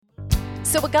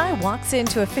So a guy walks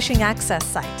into a fishing access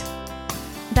site.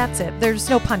 That's it. There's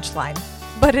no punchline.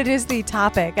 But it is the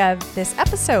topic of this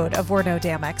episode of We're No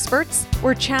Damn Experts.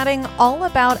 We're chatting all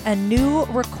about a new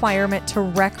requirement to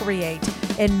recreate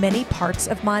in many parts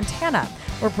of Montana.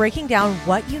 We're breaking down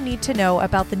what you need to know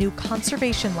about the new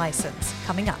conservation license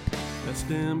coming up. Best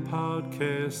damn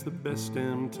podcast, the best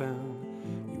damn town.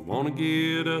 You want to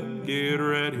get up, get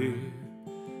ready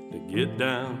to get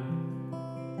down.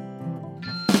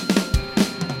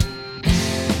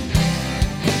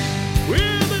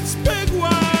 With its big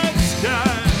wide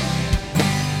sky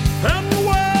and the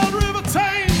wild river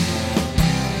Thames,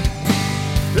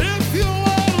 if you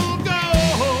want to go,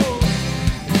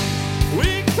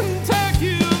 we can take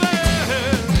you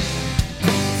there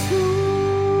to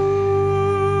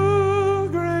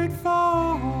Great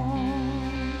Falls,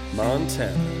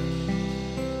 Montana.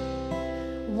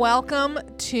 Welcome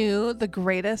to the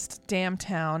greatest damn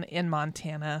town in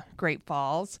Montana, Great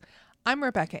Falls. I'm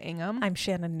Rebecca Ingham. I'm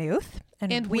Shannon Newth.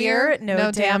 And we're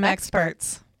No Damn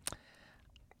Experts.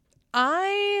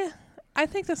 I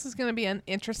think this is going to be an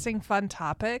interesting, fun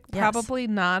topic. Yes. Probably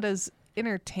not as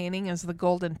entertaining as the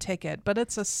golden ticket, but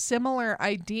it's a similar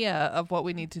idea of what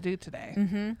we need to do today.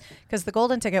 Mm-hmm. Because the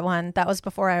golden ticket one, that was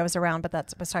before I was around, but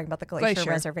that was talking about the glacier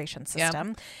reservation system.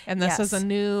 Yep. And this is a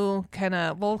new kind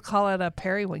of, we'll call it a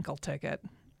periwinkle ticket.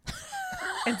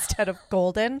 Instead of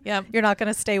golden. Yep. You're not going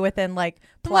to stay within like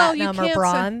platinum or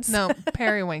bronze. No,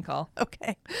 periwinkle.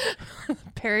 Okay.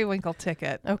 Periwinkle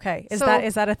ticket. Okay. Is So-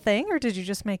 that a thing, or did you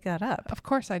just make that up? Of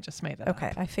course I just made it up.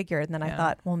 Okay, I figured, and then I Yeah.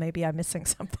 thought, well, maybe I'm missing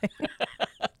something.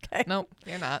 Okay. Nope,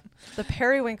 you're not. The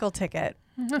periwinkle ticket.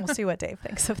 We'll see what Dave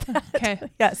thinks of that. Okay.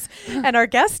 Yes. And our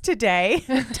guest today,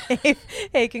 Dave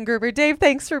Hakengruber. Dave,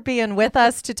 thanks for being with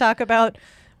us to talk about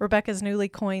Rebecca's newly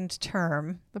coined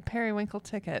term. The periwinkle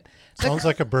ticket. Sounds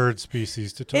like a bird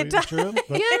species, to tell you the truth.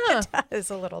 But Yeah. It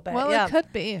does a little bit. Well, yeah. it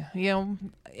could be. You know,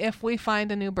 if we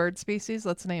find a new bird species,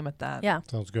 let's name it that. Yeah.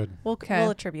 sounds good. We'll Okay.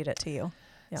 we'll attribute it to you.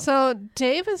 Yeah. So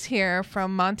Dave is here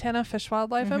from Montana Fish,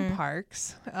 Wildlife, Mm-hmm. and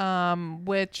Parks,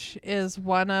 which is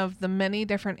one of the many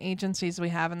different agencies we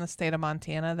have in the state of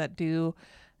Montana that do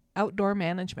outdoor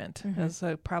management. Mm-hmm. Is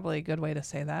probably a good way to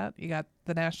say that. You got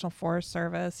the National Forest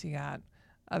Service. You got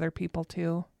other people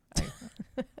too.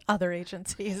 Other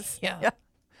agencies. Yeah.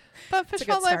 But Fish, a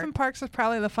good Wildlife, start. and Parks is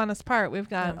probably the funnest part. We've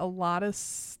got Yeah. a lot of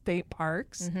state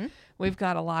parks. Mm-hmm. We've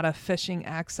got a lot of fishing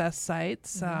access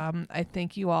sites. I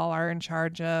think you all are in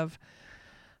charge of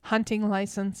hunting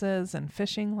licenses and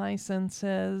fishing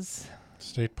licenses.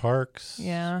 State parks.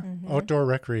 Yeah. Outdoor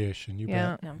recreation. You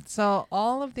Yeah. bet. Yeah. So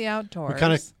all of the outdoors. We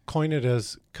kind of coin it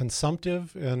as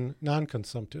consumptive and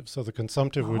non-consumptive. So the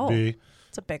consumptive Oh, would be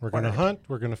It's a big we're word. going to hunt,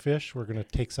 we're going to fish, we're going to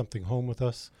take something home with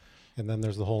us. And then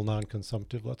there's the whole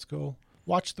non-consumptive. Let's go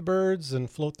watch the birds and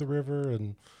float the river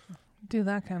and do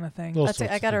that kind of thing. those That's it.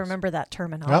 sorts I of got to things. remember that Yep,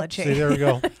 terminology. see, there we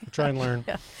go. Try and learn.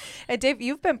 And Dave,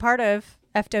 you've been part of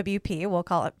FWP, we'll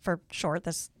call it for short,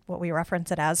 this what we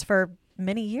reference it as, for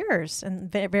many years in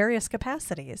various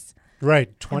capacities. Right.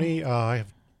 I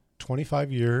have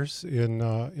 25 years in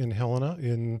Helena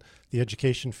in the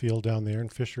education field down there in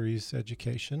fisheries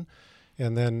education.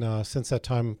 And then since that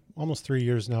time, almost 3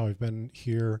 years now, I've been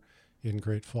here in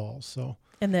Great Falls. So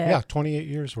In the yeah, 28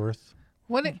 years worth.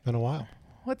 What? Been a while.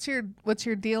 What's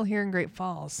your deal here in Great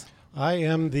Falls? I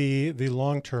am the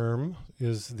long term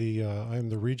is I am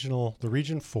the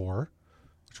region 4,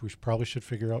 which we probably should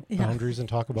figure out Yeah. boundaries and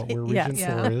talk about where Yes.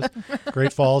 region 4 is.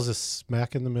 Great Falls is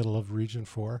smack in the middle of region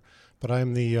 4, but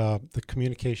I'm the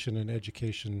communication and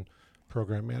education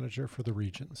program manager for the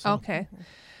region. So Okay.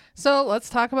 So let's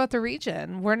talk about the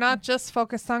region. We're not just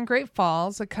focused on Great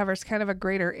Falls. It covers kind of a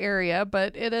greater area,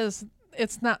 but it's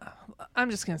not,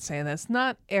 I'm just going to say this,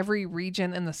 not every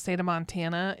region in the state of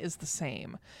Montana is the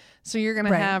same. So you're going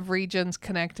Right. to have regions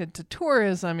connected to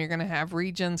tourism. You're going to have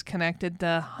regions connected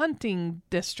to hunting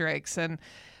districts and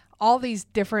all these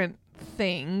different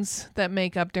things that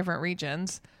make up different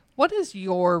regions. What does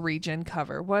your region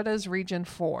cover? What is Region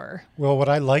 4? Well, what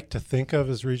I like to think of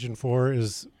as region 4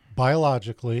 is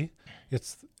biologically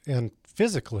and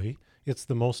physically, it's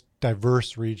the most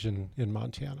diverse region in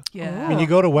Montana. Yeah. I mean, you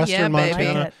go to western baby.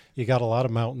 Montana, Like it. you got a lot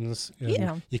of mountains, and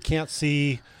Yeah. you can't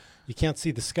see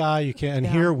the sky. You can't. And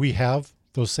Yeah. here we have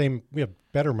we have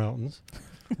better mountains.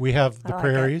 We have the I like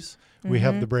prairies. We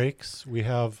have Mhm. the breaks. We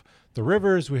have the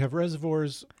rivers. We have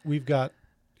reservoirs. We've got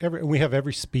we have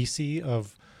every species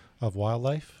of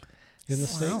wildlife in the Wow.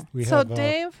 state. We So, have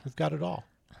Dave, we've got it all.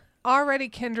 already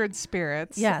kindred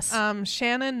spirits. Yes.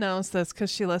 Shannon knows this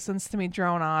because she listens to me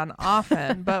drone on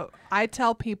often, but I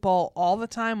tell people all the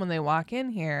time when they walk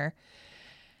in here,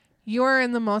 You're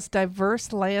in the most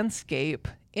diverse landscape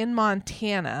in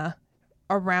Montana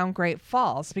around Great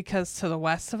Falls, because to the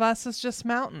west of us is just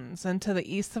mountains and to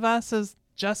the east of us is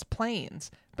just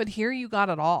plains. But here you got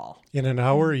it all. In an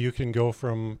hour, you can go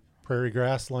from prairie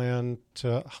grassland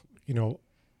to,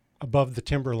 above the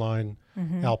timberline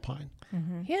alpine.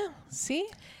 Yeah. See?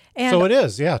 And So it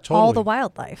is, yeah, totally. all the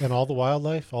wildlife. And all the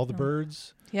wildlife, all the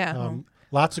birds. Yeah.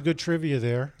 Lots of good trivia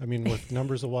there. I mean, with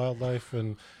numbers of wildlife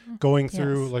and going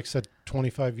through, Yes. like I said,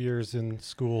 25 years in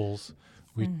schools.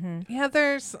 We Yeah,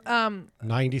 there's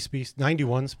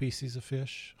 91 species of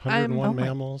fish, 101 oh my-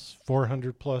 mammals,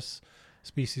 400 plus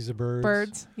species of birds.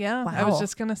 birds. Yeah. I was Wow.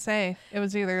 just going to say it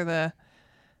was either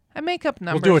I make up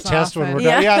We'll numbers. do a test when often. we're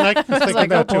done. Yeah. Yeah, and I was thinking like,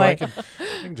 that oh, too. I boy.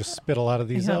 can just spit a lot of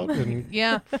these Yeah. out, and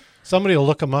Yeah. somebody will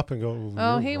look them up and go,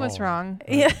 Oh, "You're he was wrong.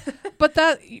 Yeah. But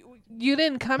you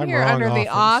didn't come I'm here wrong under the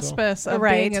often, so- auspice of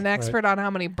Right. being an expert on how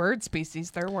many bird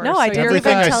species there were. No, I didn't you're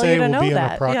Everything even I tell say you to will know be an that.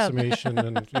 Yeah. approximation,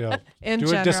 and in do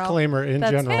general. a disclaimer in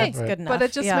That's general. hey, That's good enough. But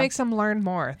it just Yeah. makes them learn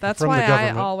more. That's From the why I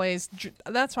government. always.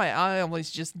 That's why I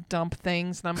always just dump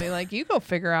things, and I'm be like, "You go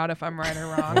figure out if I'm right or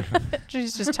wrong."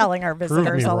 She's just telling our me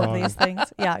visitors all wrong. of these things.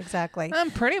 Yeah, exactly. I'm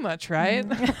pretty much right.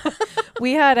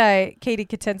 We had Katie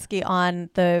Katinsky on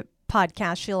the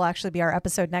podcast. She'll actually be our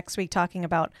episode next week talking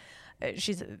about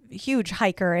she's a huge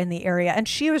hiker in the area, and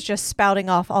she was just spouting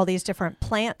off all these different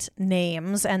plant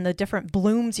names and the different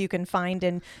blooms you can find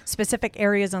in specific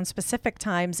areas on specific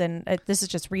times. And this is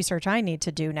just research I need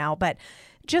to do now, but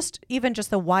even just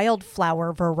the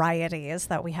wildflower varieties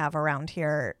that we have around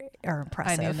here are I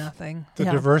impressive. knew nothing. The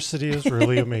Yeah. diversity is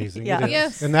really amazing. Yeah. It is.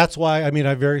 Yes. And that's why, I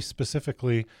very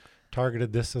specifically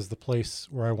targeted this as the place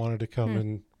where I wanted to come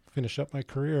and finish up my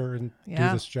career and Yeah.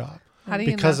 do this job How do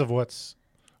you because know? of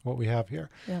what we have here.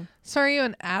 Yeah. So are you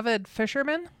an avid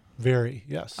fisherman? Very,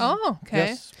 yes. Oh, okay.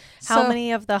 Yes. How So-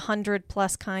 many of the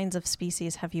 100+ kinds of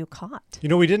species have you caught?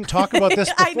 We didn't talk about this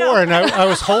I know. before, and I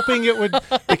was hoping it would,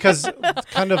 because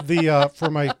kind of for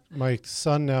my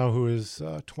son now, who is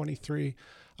 23,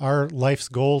 our life's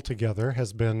goal together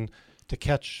has been to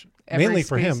catch, Every mainly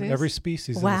for him, species? every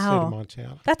species in the state Wow. of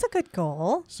Montana. That's a good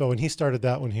goal. So when he started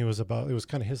that when he was it was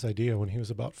kind of his idea when he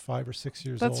was about 5 or 6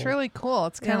 years old. That's really cool.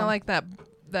 It's kind of Yeah. like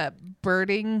that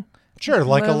birding. Sure,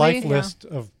 like a movie. life Yeah. list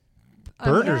of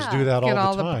birders yeah. do that Get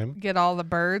all the time. get all the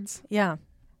birds. Yeah.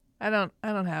 I don't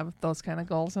have those kind of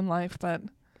goals in life, but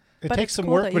It But takes it's some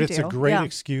cool work, that but you it's a do. great Yeah.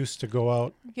 excuse to go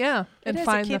out yeah, and It is.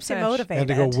 find It keeps the you fish. motivated. and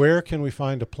to go, where can we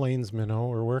find a plains minnow,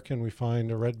 or where can we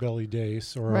find a red-bellied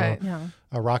dace, or Right. Yeah.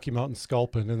 a Rocky Mountain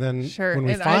sculpin? And then Sure, when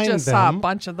we and find I just them, saw a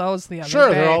bunch of those the other sure,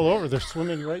 day. they're all over. They're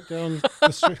swimming right down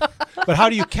the street. But how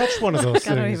do you catch one of those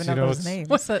I don't things? even know those it's, names.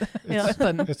 What's it? Yeah.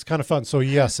 it's kind of fun. So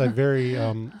yes, I very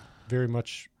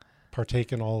much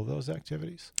partake in all of those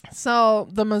activities. So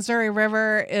the Missouri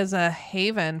River is a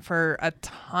haven for a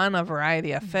ton of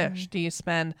variety of fish. Do you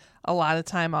spend a lot of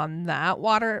time on that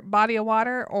body of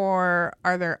water, or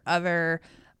are there other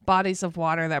bodies of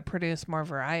water that produce more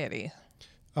variety?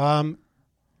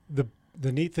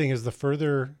 The neat thing is the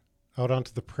further out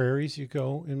onto the prairies you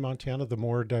go in Montana, the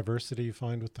more diversity you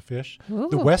find with the fish. The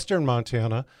Ooh. western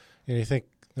Montana, and you think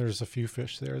there's a few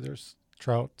fish there. There's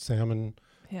trout, salmon,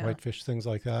 Yeah. whitefish, things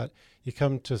like that. You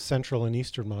come to central and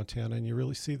eastern Montana, and you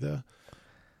really see the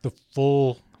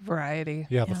full Variety.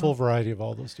 the full variety of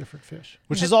all those different fish,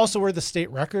 which is also where the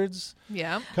state records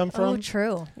Yeah. come Oh, from.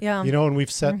 true. Yeah. And we've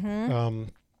set.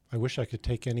 I wish I could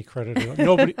take any credit.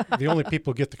 Nobody. The only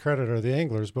people who get the credit are the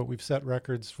anglers, but we've set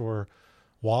records for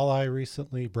walleye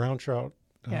recently, brown trout,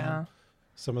 Yeah.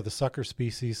 some of the sucker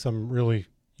species, some really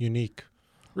unique,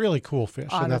 really cool fish,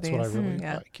 and that's what I Oddities. really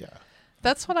Yeah. like. Yeah.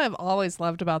 That's what I've always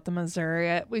loved about the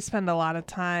Missouri. We spend a lot of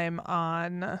time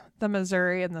on the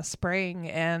Missouri in the spring,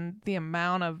 and the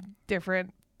amount of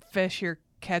different fish you're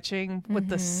catching with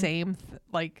the same,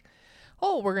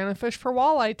 we're going to fish for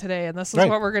walleye today, and this is Right.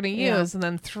 what we're going to Yeah. use. And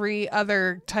then 3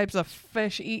 other types of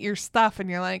fish eat your stuff, and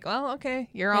you're like, well, okay,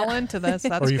 you're all into this.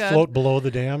 That's Or you good. float below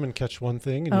the dam and catch one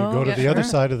thing, and you Oh, go to yeah, the other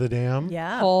sure. side of the dam.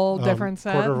 Yeah. Whole different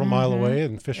set. Quarter of a mile away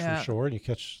and fish Yeah. from shore, and you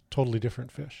catch totally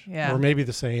different fish. Yeah. Or maybe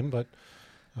the same, but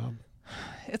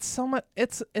It's so much.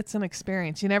 It's an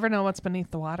experience. You never know what's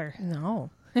beneath the water. No.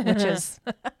 Which is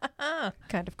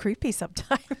kind of creepy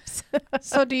sometimes.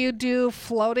 So do you do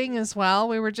floating as well?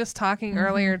 We were just talking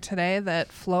earlier today that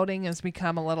floating has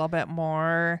become a little bit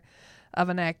more of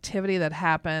an activity that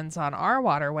happens on our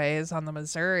waterways on the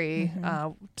Missouri,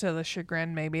 to the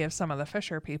chagrin maybe of some of the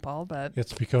fisher people, but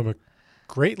it's become a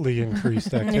greatly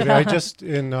increased activity. I just,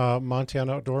 in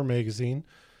Montana Outdoor Magazine,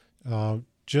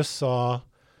 just saw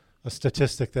a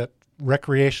statistic that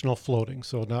recreational floating.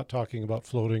 So not talking about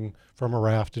floating from a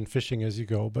raft and fishing as you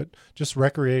go, but just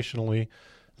recreationally.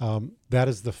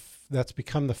 That's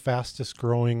become the fastest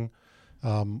growing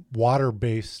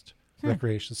water-based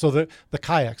recreation. So the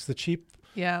kayaks, the cheap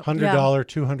Yeah. $100,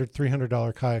 $200,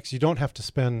 $300 kayaks, you don't have to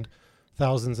spend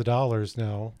thousands of dollars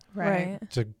now Right.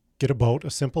 to get a boat, a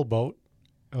simple boat,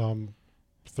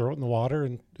 throw it in the water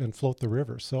and float the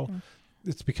river. So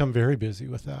it's become very busy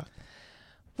with that.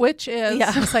 Which is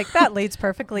Yeah, I was like, that leads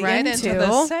perfectly right into the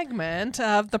into segment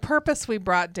of the purpose we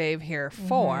brought Dave here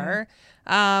for.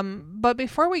 But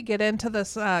before we get into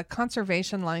this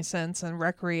conservation license and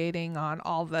recreating on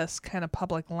all this kind of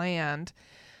public land,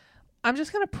 I'm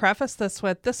just going to preface this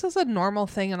with this is a normal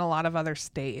thing in a lot of other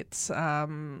states.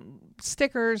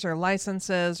 Stickers or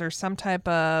licenses or some type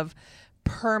of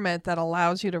permit that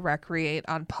allows you to recreate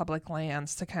on public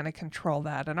lands to kind of control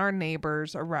that. And our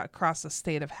neighbors across the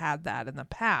state have had that in the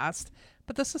past.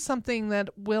 But this is something that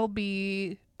will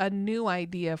be a new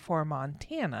idea for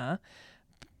Montana.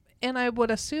 And I would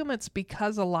assume it's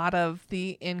because a lot of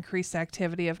the increased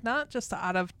activity of not just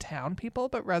out of town people,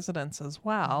 but residents as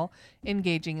well,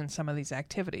 engaging in some of these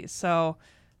activities. So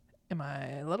am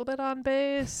I a little bit on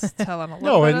base, telling a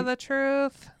little bit of the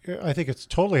truth? I think it's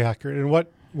totally accurate. And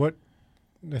what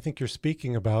I think you're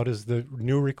speaking about is the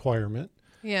new requirement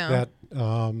Yeah. that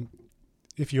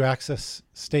if you access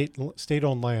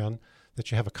state-owned land, that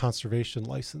you have a conservation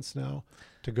license now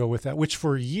to go with that, which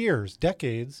for years,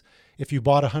 decades, if you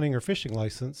bought a hunting or fishing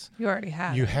license, You already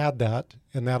have. you had that,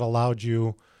 and that allowed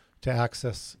you to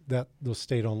access those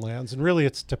state-owned lands. And really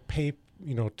it's to pay,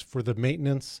 for the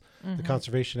maintenance, the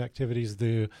conservation activities,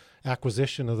 the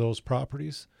acquisition of those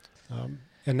properties.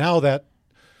 And now that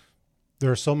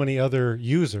there are so many other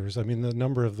users, I mean, the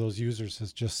number of those users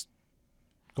has just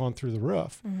gone through the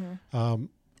roof.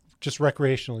 Just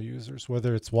recreational users,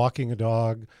 whether it's walking a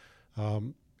dog,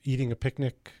 eating a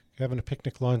picnic, having a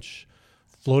picnic lunch,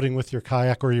 floating with your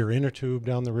kayak or your inner tube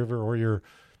down the river or your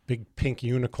big pink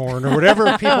unicorn or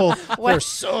whatever people, there's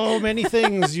so many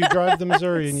things. You drive the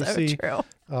Missouri and you So see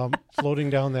true.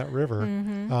 floating down that river.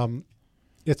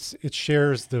 It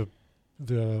shares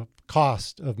the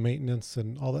cost of maintenance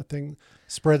and all that thing,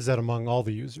 spreads that among all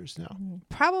the users now.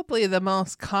 Probably the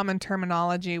most common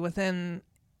terminology within,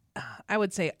 I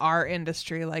would say, our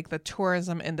industry, like the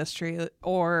tourism industry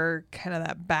or kind of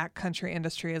that backcountry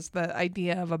industry, is the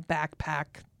idea of a backpack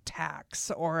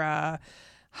tax or a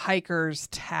hiker's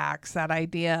tax. That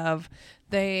idea of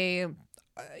they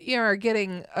are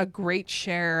getting a great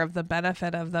share of the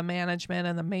benefit of the management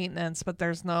and the maintenance, but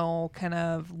there's no kind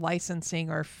of licensing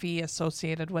or fee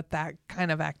associated with that kind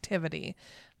of activity.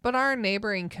 But our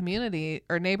neighboring community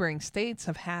or neighboring states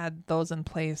have had those in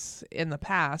place in the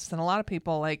past. And a lot of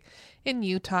people, like in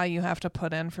Utah, you have to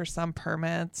put in for some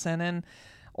permits. And in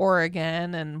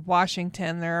Oregon and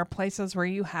Washington, there are places where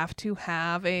you have to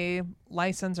have a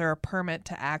license or a permit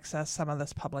to access some of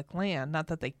this public land. Not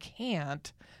that they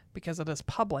can't because it is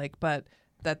public, but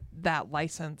that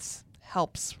license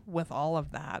helps with all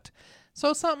of that.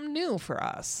 So something new for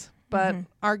us. But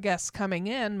our guests coming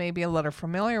in may be a little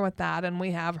familiar with that. And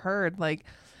we have heard, like,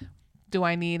 do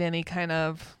I need any kind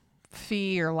of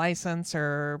fee or license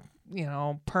or,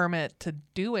 permit to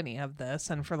do any of this?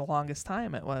 And for the longest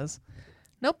time, it was,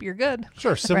 nope, you're good.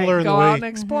 Sure, similar in the Go way out and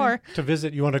explore. to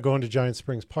visit, you want to go into Giant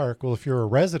Springs Park. Well, if you're a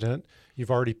resident, you've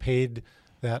already paid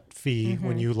that fee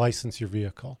when you license your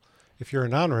vehicle. If you're a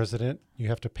non-resident, you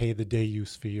have to pay the day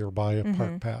use fee or buy a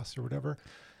park pass or whatever,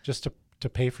 just to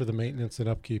pay for the maintenance and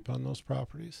upkeep on those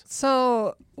properties.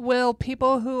 So will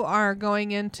people who are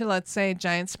going into, let's say,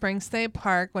 Giant Springs State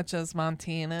Park, which is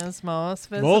Montana's most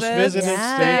visited state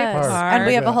Yes. park. And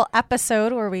we have Yeah. a whole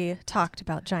episode where we talked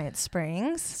about Giant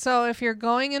Springs. So if you're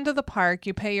going into the park,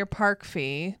 you pay your park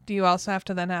fee. Do you also have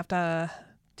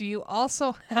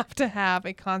to have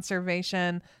a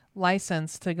conservation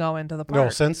license to go into the park? No,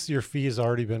 since your fee has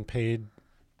already been paid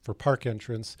for park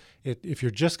entrance, if you're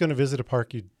just going to visit a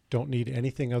park, you don't need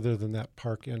anything other than that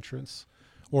park entrance.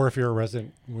 Or if you're a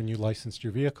resident, when you licensed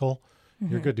your vehicle,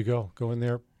 you're good to go. Go in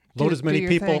there, load as many your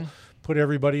people, thing. put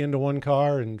everybody into one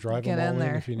car and drive Get them all in in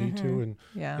there. if you need to. And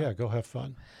Yeah. go have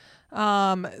fun.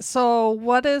 So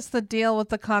what is the deal with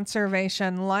the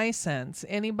conservation license?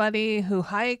 Anybody who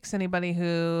hikes, anybody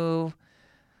who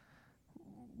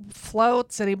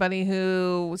floats, anybody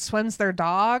who swims their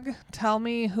dog, tell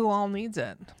me who all needs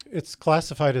it. It's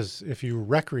classified as if you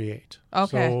recreate.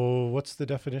 Okay. So what's the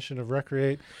definition of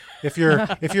recreate? If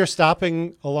you're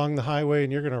stopping along the highway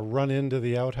and you're going to run into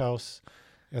the outhouse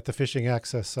at the fishing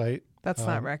access site. That's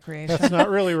not recreation. That's not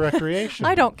really recreation.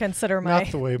 I don't consider my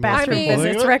Not the way most bathroom people think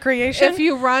visits of it. recreation. If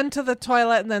you run to the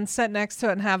toilet and then sit next to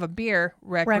it and have a beer,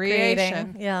 recreation.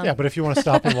 Recreating, yeah. Yeah, but if you want to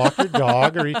stop and walk your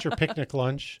dog or eat your picnic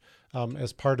lunch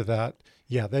as part of that,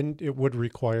 yeah, then it would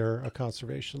require a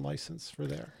conservation license for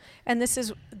there. And this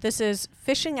is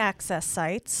fishing access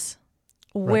sites.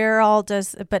 Where all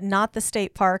does, but not the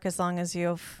state park, as long as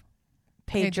you've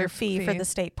paid your fee for the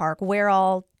state park. Where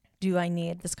all do I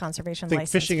need this conservation I think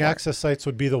license? fishing for? access sites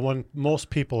would be the one most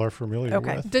people are familiar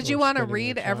Okay. with. Did you or want to spending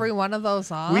read their time. every one of those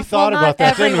off? We thought Well, about that,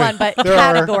 not didn't we? everyone, but There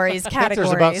are- categories. I think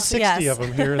there's about 60 yes. of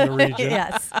them here in the region.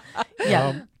 Yes.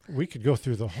 Yeah. We could go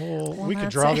through the whole. Well, we could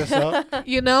that's draw it. this up.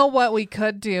 You know what we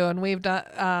could do, and we've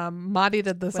done. Maudie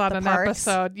did this With on the an parks?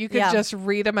 episode. You could Yeah. just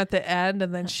read them at the end,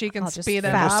 and then she can I'll just speed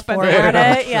it fast up. And forward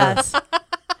Yeah, it. sure. Yes.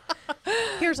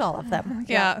 Here's all of them.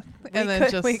 yeah, and then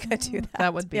just we could do that.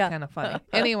 that would be Yeah. kind of funny.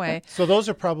 Anyway, So those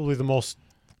are probably the most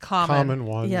common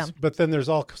ones. Yeah. But then there's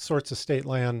all sorts of state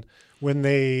land. When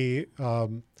they,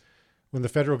 when the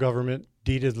federal government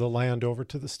deeded the land over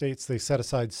to the states, they set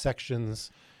aside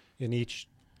sections in each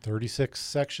 36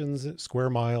 sections. Square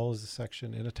mile is a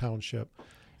section in a township,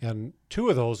 and 2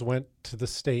 of those went to the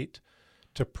state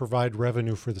to provide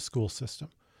revenue for the school system.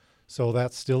 So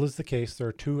that still is the case.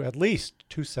 There are at least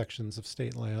two sections of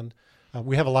state land.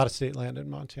 We have a lot of state land in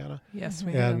Montana. yes,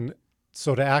 we do. And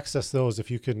so to access those, if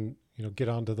you can, get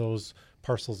onto those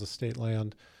parcels of state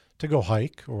land to go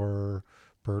hike or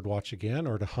bird watch again,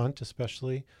 or to hunt,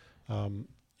 especially,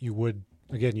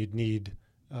 you'd need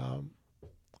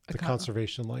the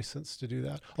conservation license to do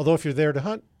that. Although if you're there to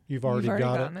hunt, you've already got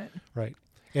gotten it. Right.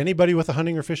 Anybody with a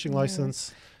hunting or fishing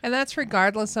license, And that's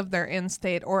regardless of their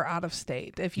in-state or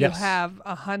out-of-state. If you Yes. have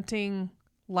a hunting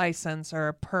license or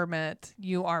a permit,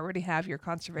 you already have your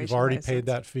conservation you've already license. paid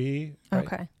that fee. Right.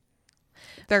 Okay.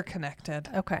 They're connected.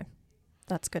 Okay.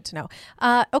 That's good to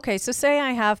know. Okay. So say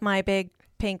I have my big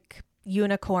pink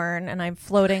unicorn and I'm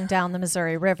floating down the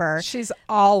Missouri River. She's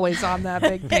always on that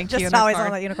big pink Just unicorn. always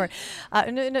on that unicorn.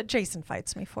 No, Jason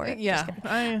fights me for it. Just Yeah.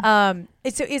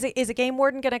 kidding. So is a game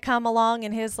warden going to come along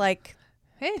in his like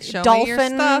Hey, show me your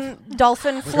stuff.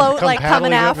 dolphin float come like coming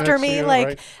paddling up after next to me? you, Like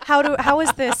right. how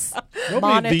is this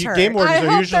monitored? The game wardens I are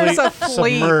hope usually there's a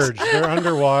fleet. submerged. They're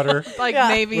underwater. Like Yeah.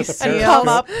 Navy With a SEALs. periscope. come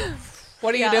up.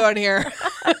 What are you Yeah. doing here?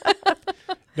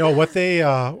 No,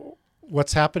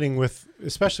 what's happening with,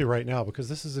 especially right now, because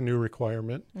this is a new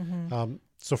requirement.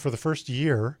 So for the first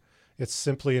year, it's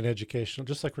simply an educational,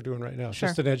 just like we're doing right now. It's Sure.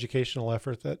 just an educational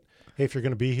effort that, hey, if you're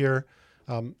going to be here,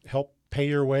 help pay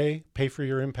your way, pay for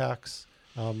your impacts,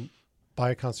 buy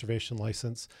a conservation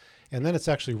license. And then it's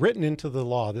actually written into the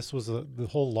law. The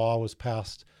whole law was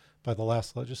passed by the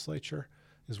last legislature,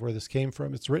 is where this came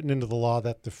from. It's written into the law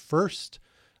that the first,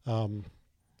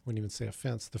 wouldn't even say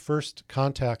offense, the first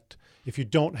contact, if you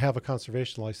don't have a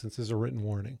conservation license, is a written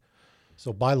warning.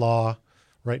 So by law,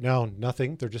 right now,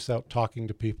 nothing. They're just out talking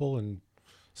to people and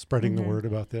spreading the word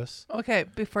about this. Okay,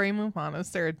 before you move on,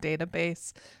 is there a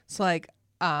database? So like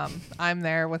I'm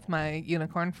there with my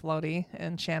unicorn floaty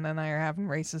and Shannon and I are having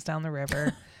races down the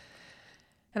river.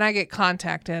 And I get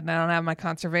contacted and I don't have my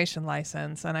conservation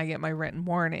license and I get my written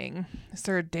warning. Is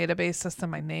there a database system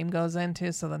my name goes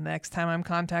into so the next time I'm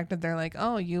contacted, they're like,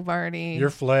 oh, you've already... You're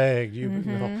flagged.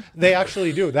 They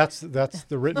actually do. That's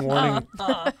the written warning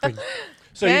thing.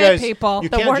 So Hey, you guys, people. you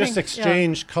The can't warning- just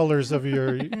exchange colors of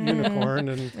your unicorn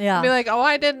and Yeah. Be like, oh,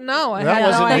 I didn't know. I That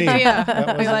had no wasn't me. idea. That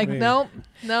Be wasn't like, me. nope,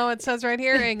 no, it says right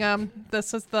here, Ingham,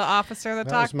 this is the officer that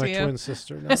that was talked my to you. twin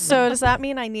sister. not So me. does that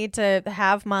mean I need to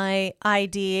have my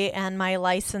ID and my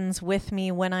license with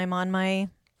me when I'm on my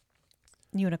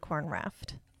unicorn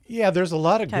raft? Yeah, there's a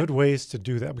lot of Okay. good ways to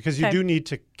do that, because you Okay. do need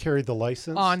to carry the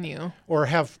license On you. or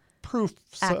have proof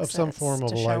of some Access form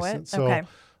of to a show it? license. So Okay.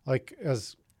 like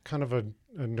as kind of a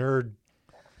nerd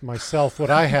myself, what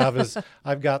I have is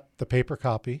I've got the paper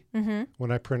copy when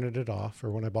I printed it off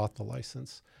or when I bought the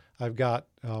license. I've got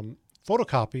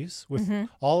photocopies with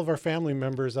all of our family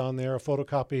members on there, a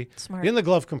photocopy Smart. in the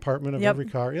glove compartment of Yep. every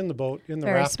car, in the boat, in the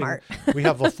Very rafting. smart. We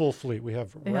have a full fleet. We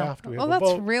have Yeah. raft, we have Oh, a that's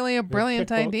boat, really a brilliant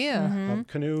kick boats. idea.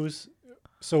 Canoes.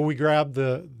 So we grab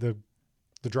the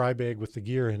dry bag with the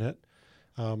gear in it.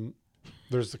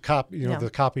 There's the copy, Yeah. the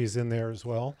copy is in there as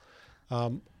well.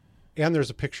 And there's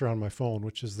a picture on my phone,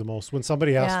 which is the most, when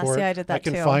somebody asks Yeah, for see, it, I did that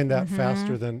can too. find that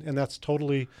faster than, and that's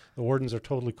totally, the wardens are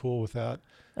totally cool with that.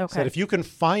 Okay. Said if you can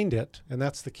find it, and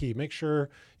that's the key, make sure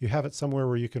you have it somewhere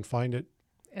where you can find it.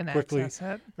 And quickly.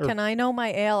 access it. or- Can I know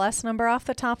my ALS number off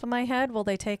the top of my head? Will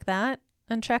they take that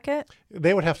and check it?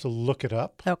 They would have to look it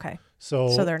up. Okay. So,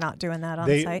 So they're not doing that on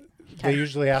they, site? They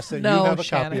usually ask that No, you have a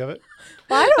Shannon. copy of it.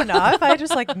 Well, I don't know if I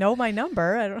just like know my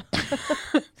number. I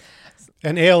don't.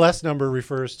 An ALS number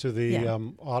refers to the Yeah.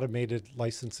 automated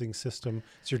licensing system.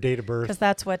 It's your date of birth. Because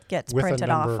that's what gets With a printed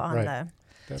number, off on right. the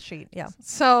That- sheet. Yeah.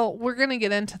 So we're going to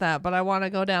get into that, but I want to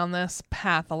go down this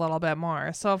path a little bit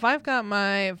more. So if I've got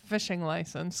my fishing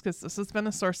license, because this has been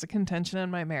a source of contention in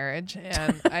my marriage,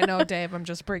 and I know, Dave, I'm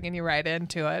just bringing you right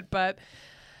into it, but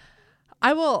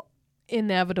I will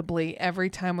inevitably, every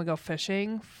time we go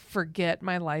fishing, forget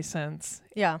my license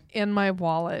Yeah. in my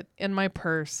wallet, in my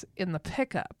purse, in the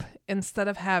pickup, instead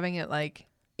of having it like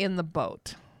in the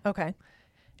boat. Okay.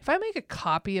 If I make a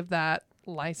copy of that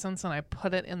license and I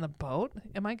put it in the boat,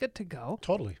 am I good to go?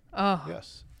 Totally. Oh,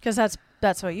 Yes. Because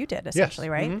that's what you did essentially,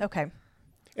 right? Mhm. Okay.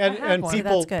 And have and one. So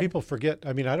people that's good. people forget.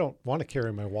 I mean, I don't want to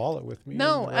carry my wallet with me.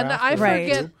 no, in the and raft I or Right.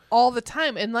 forget anything. all the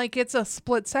time. And like it's a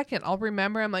split second. I'll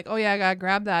remember, I'm like, oh yeah, I gotta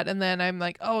grab that. And then I'm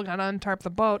like, oh, I gotta untarp the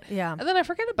boat. Yeah. And then I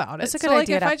forget about it. It's a good so like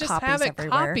idea if to I have just have copies it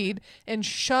everywhere. copied and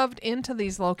shoved into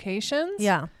these locations,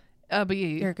 Yeah.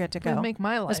 you're good to it'd go. make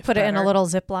my life Just put it in a better. little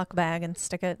Ziploc bag and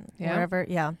stick it Yeah. wherever.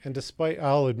 Yeah. And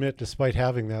I'll admit, despite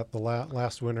having that, the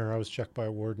last winter I was checked by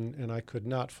a warden, and I could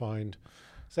not find.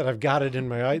 Said I've got it in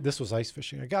my. This was ice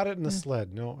fishing. I got it in the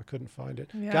sled. No, I couldn't find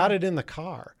it. Yeah. Got it in the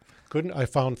car. Couldn't. I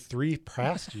found 3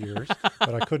 past years,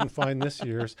 but I couldn't find this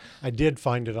year's. I did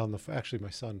find it on the. Actually, my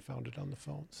son found it on the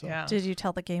phone. So Yeah. Did you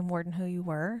tell the game warden who you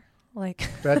were? Like,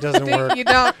 that doesn't work. You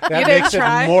don't. That you makes didn't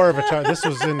try. it more of a time. This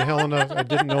was in Helena. I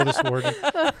didn't know this warden.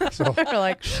 So you're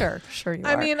like, sure you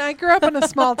I are. mean, I grew up in a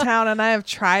small town and I have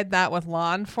tried that with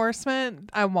law enforcement.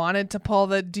 I wanted to pull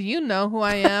the do you know who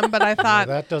I am? But I thought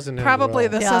that doesn't end probably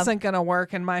well. this Yeah. isn't going to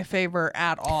work in my favor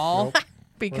at all Nope.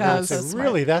 because Say,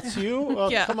 really, that's you?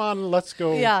 Yeah. Come on, let's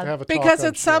go Yeah. have a talk. because on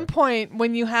at some shore. point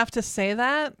when you have to say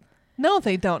that, no,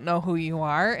 they don't know who you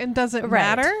are and doesn't Right.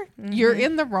 matter. You're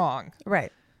in the wrong.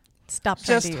 right. Stop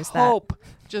trying Just to use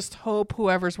just hope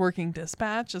whoever's working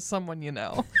dispatch is someone you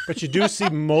know. But you do see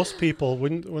most people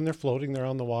when they're floating, they're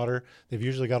on the water. They've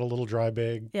usually got a little dry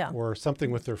bag Yeah. or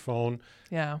something with their phone.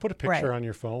 Yeah. Put a picture Right. on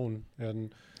your phone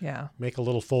and Yeah. make a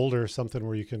little folder or something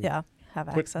where you can that. Yeah. Have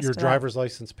put access your to driver's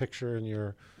license picture and your.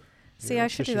 that. See, your I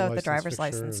should do fishing that with the license driver's picture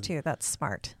license and- too. That's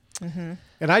smart. And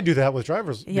I do that with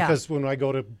drivers Yeah. because when I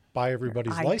go to buy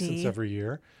everybody's ID. license every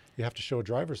year, you have to show a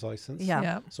driver's license. Yeah.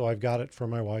 Yeah. So I've got it for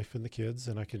my wife and the kids,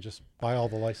 and I can just buy all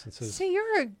the licenses. See,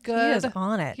 you're a He good is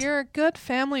on it. You're a good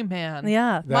family man.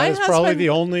 Yeah. That my is probably husband- the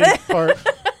only part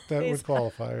that would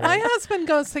qualify. My Right? husband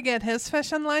goes to get his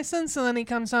fishing license, and then he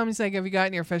comes home. He's like, "Have you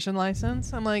gotten your fishing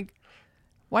license?" I'm like,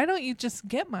 "Why don't you just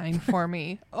get mine for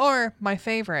me?" Or my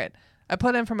favorite, I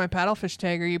put in for my paddlefish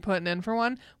tag. Are you putting in for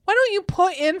one? Why don't you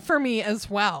put in for me as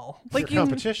well? Like you,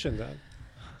 competition then.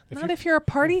 not if you're a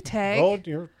party tag. Oh,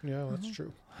 yeah, that's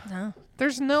true. No.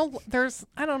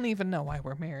 I don't even know why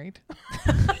we're married.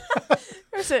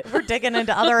 We're digging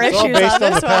into other It's all issues based on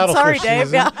on this the one. Sorry, paddlefish Dave.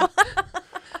 season. Yeah.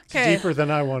 Okay, Deeper than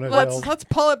I want to let's delve. let's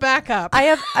pull it back up. I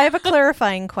have a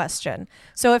clarifying question.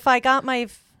 So if I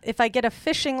get a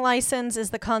fishing license, is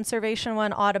the conservation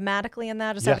one automatically in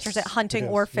that? Is that what you're Yes, saying? Hunting it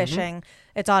or is. Mhm. fishing,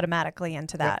 it's automatically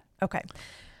into that. Okay.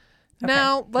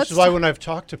 Now let's. Which is why when I've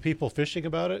talked to people fishing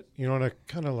about it, and I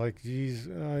kind of like, geez,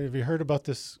 have you heard about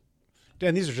this?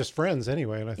 And these are just friends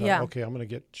anyway. And I thought, Yeah. okay, I'm going to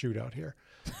get chewed out here.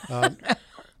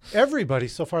 Everybody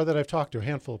so far that I've talked to, a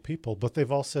handful of people, but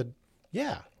they've all said,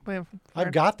 yeah,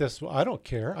 I've got this. I don't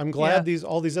care. I'm glad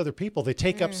all these other people, they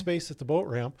take up space at the boat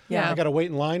ramp. Yeah. I got to wait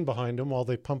in line behind them while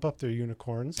they pump up their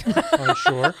unicorns on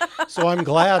shore. So I'm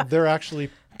glad they're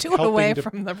actually do it helping away to-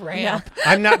 from the ramp.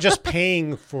 I'm not just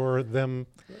paying for them.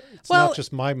 It's Well- not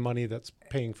just my money that's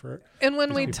paying for it. And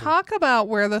when we people. talk about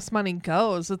where this money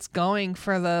goes, it's going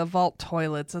for the vault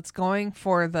toilets. It's going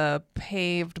for the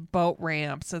paved boat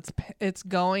ramps. It's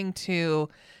going to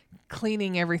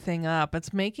cleaning everything up.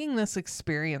 It's making this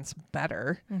experience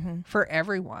better for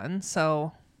everyone.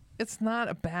 So it's not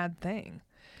a bad thing.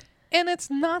 And it's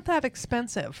not that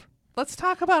expensive. Let's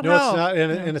talk about No, how it's not,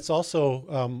 and it's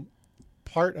also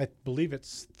I believe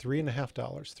it's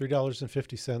 $3.50,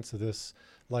 $3.50 of this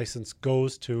license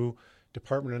goes to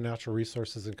Department of Natural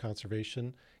Resources and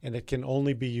Conservation, and it can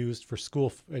only be used for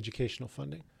school educational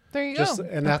funding. there you Just go.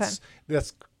 and that's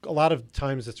a lot of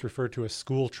times it's referred to as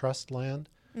school trust land.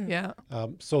 Yeah.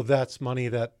 So that's money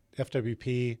that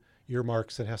FWP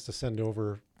earmarks and has to send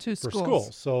over To for schools.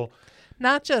 schools. So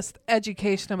Not just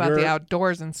education about the Your-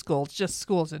 outdoors in schools, just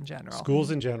schools in general.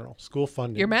 schools in general, school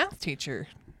funding. Your math teacher.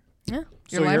 Yeah. Your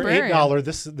so your librarian.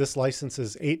 $8. This license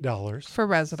is $8 For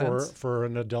residents. for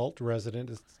an adult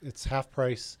resident. It's half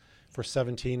price for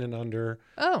 17 and under.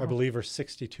 Oh. I believe, or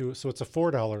 62. So it's a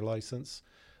 $4 license.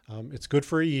 It's good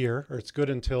for a year, or it's good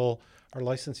until our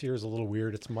license year is a little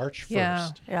weird. It's March 1st. Yeah.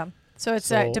 Yeah. So it's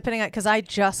So- depending on, because I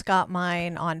just got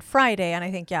mine on Friday, and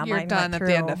I think, You're mine done went at through,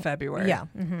 the end of February. Yeah.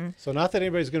 Mm-hmm. So not that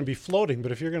anybody's going to be floating,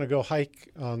 but if you're going to go hike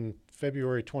on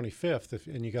February 25th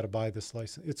and you got to buy this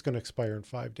license, it's going to expire in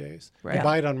 5 days. Right. You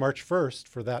buy it on March 1st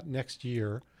for that next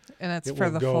year. And it's it for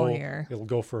will the go, full year. It'll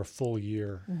go for a full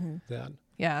year then.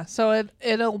 Yeah. So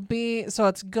it'll be, so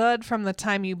it's good from the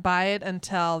time you buy it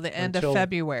until the end of Until-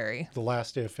 February. The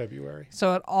last day of February.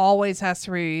 So it always has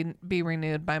to be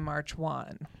renewed by March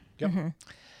 1. Yep.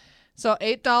 So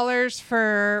 $8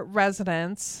 for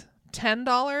residents, $10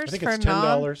 I think for it's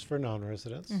 $10 for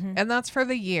non-residents. and that's for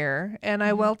the year. And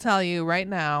I will tell you right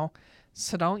now,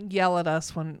 so don't yell at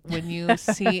us when you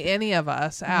see any of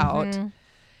us out.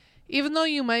 Even though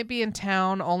you might be in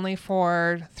town only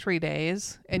for 3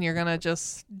 days and you're going to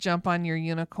just jump on your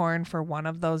unicorn for one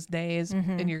of those days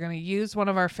and you're going to use one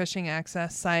of our fishing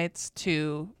access sites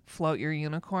to float your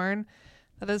unicorn,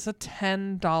 that is a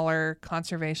 $10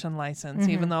 conservation license.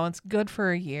 Even though it's good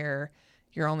for a year,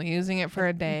 you're only using it for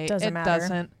a day. doesn't matter.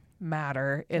 Doesn't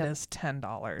matter. It is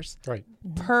 $10 Right.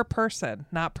 per person,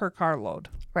 not per carload.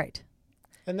 Right.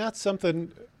 And that's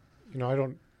something,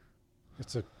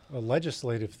 it's a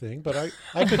legislative thing, but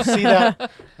I could see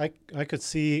that. I could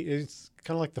see it's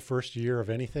kind of like the first year of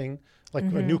anything, like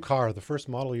a new car, the first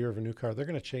model year of a new car. They're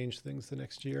going to change things the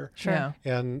next year. Sure. Yeah.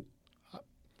 And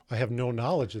I have no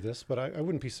knowledge of this, but I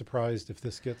wouldn't be surprised if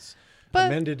this gets But-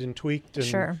 amended and tweaked and,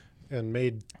 Sure. and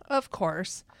made Of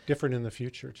course. different in the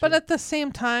future. Too. But at the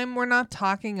same time, we're not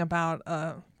talking about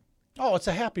a it's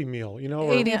a Happy Meal,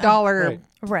 or- $80. Right.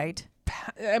 Right.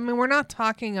 I mean, we're not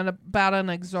talking about an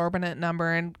exorbitant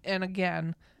number. And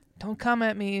again, don't come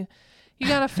at me. You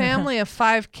got a family of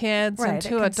 5 kids Right, and it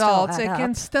 2 can still adults. add It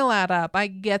can up. still add up. I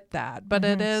get that. But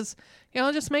it is,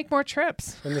 just make more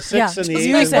trips. And the 6 Yeah. and the Just 8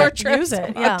 use and more it. trips Use it. to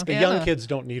Yeah. the Montana. young kids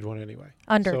don't need one anyway.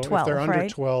 Under so 12, if they're under right?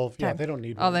 12, Okay. they don't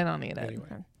need Oh, one. they don't need it. Anyway.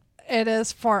 It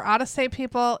is for out-of-state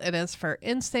people. It is for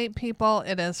in-state people.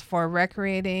 It is for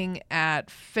recreating at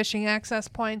fishing access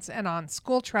points and on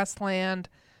school trust land.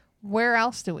 Where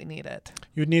else do we need it?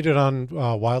 You'd need it on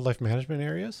wildlife management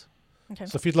areas. Okay.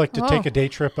 So if you'd like to take a day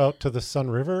trip out to the Sun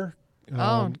River,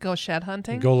 Go shed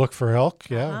hunting? go look for elk.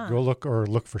 Yeah, Uh-huh. go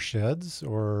look for sheds,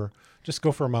 or just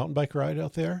go for a mountain bike ride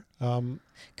out there.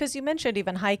 Because you mentioned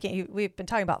even hiking. We've been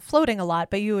talking about floating a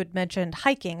lot, but you had mentioned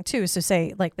hiking too. So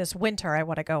say like this winter, I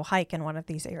want to go hike in one of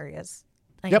these areas.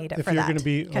 I need it if for you're that. going to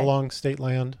be Okay. along state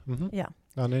land, Yeah.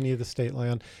 on any of the state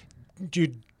land.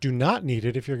 You do not need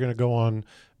it if you're going to go on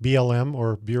BLM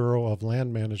or Bureau of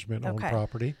Land Management owned Okay.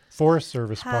 property, Forest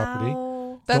Service property.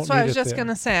 How That's Don't what I need was it just there. going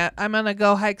to say. I'm going to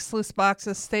go hike Sluice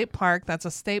Boxes State Park. That's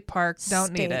a state park.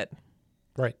 Don't need State. it.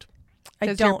 Right. I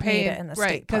 'Cause you're don't paying, need it in the right,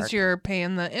 state park. you're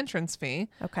paying the entrance fee,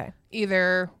 Okay.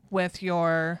 either with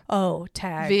your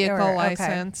Tag vehicle or, okay.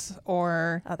 license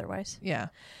or, Otherwise, yeah.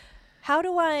 how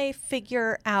do I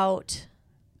figure out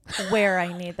where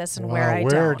I need this and Wow, where I where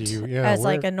don't? do you- yeah, as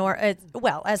like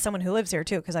where- as someone who lives here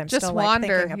too, because I'm Just still like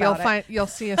wander. thinking You'll about it. you'll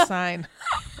see a sign.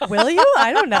 Will you?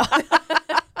 I don't know.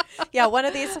 Yeah, one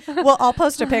of these. Well, I'll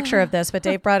post a picture of this, but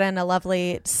Dave brought in a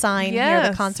lovely sign here, the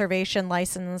Yes. conservation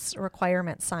license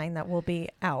requirement sign that will be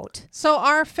out. So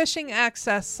our fishing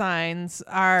access signs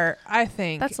are, I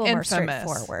think, That's a little more infamous.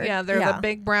 straightforward. Yeah, they're Yeah. the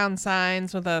big brown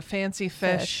signs with a fancy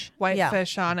fish, white Yeah.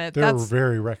 fish on it. They're That's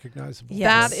very recognizable.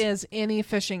 Yes. that is any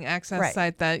fishing access Right.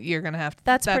 site that you're gonna have.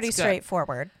 That's pretty good.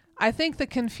 straightforward. I think the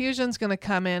confusion's going to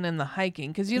come in the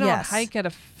hiking because you don't Yes. hike at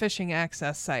a fishing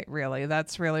access site, really.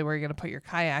 That's really where you're going to put your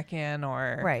kayak in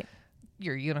or Right.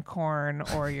 your unicorn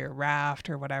or your raft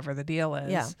or whatever the deal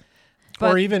is. Yeah.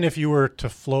 But Or even if you were to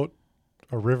float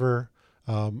a river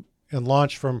and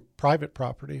launch from private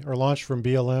property or launch from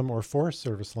BLM or Forest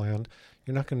Service land,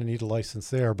 you're not going to need a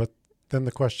license there. But then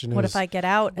the question What is, if I get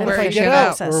out and Where if I you get get an out,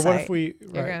 access or what site? if we? you're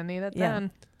Right. going to need it Yeah.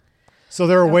 then. So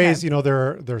there are Okay. ways,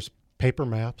 there's paper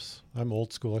maps. I'm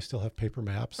old school. I still have paper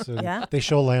maps. And Yeah. They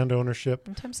show land ownership.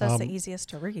 Sometimes that's the Um, easiest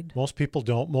to read. Most people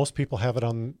don't. Most people have it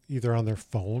on either on their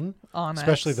phone, Onyx.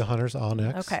 especially the hunters,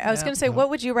 Onyx. Okay, I was Yeah. going to say, what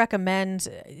would you recommend?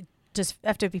 Does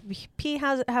FWP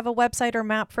have a website or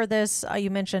map for this?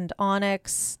 You mentioned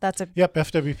Onyx. That's a Yep,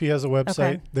 FWP has a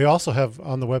website. Okay. They also have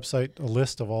on the website a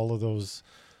list of all of those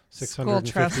School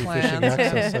 650 trust fishing lands.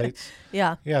 access sites.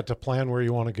 yeah. Yeah, to plan where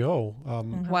you want to go.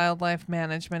 Wildlife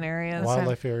management areas.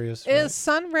 Wildlife areas. Is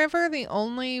Sun River the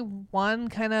only one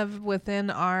kind of within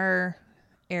our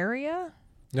area?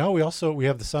 No, we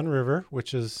have the Sun River,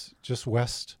 which is just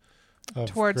west of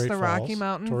Towards Great the Rocky Falls,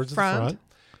 Mountain towards front. the front.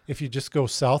 If you just go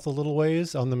south a little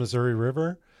ways on the Missouri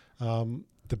River,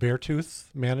 the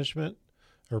Beartooth Management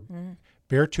or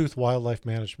Beartooth Wildlife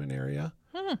Management Area,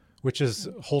 which is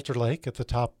Holter Lake at the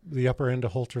top, the upper end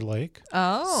of Holter Lake.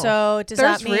 Oh. So does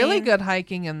There's that mean really good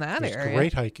hiking in that There's area.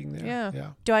 great hiking there.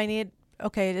 Yeah. Do I need?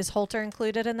 Okay, is Holter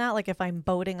included in that? Like if I'm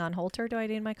boating on Holter, do I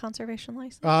need my conservation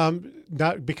license?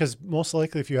 Not because most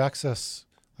likely if you access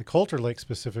like Holter Lake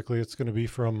specifically, it's going to be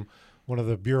from one of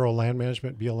the Bureau of Land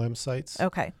Management BLM sites.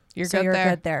 Okay, You're so good you're there.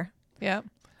 good there. Yep.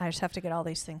 I just have to get all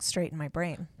these things straight in my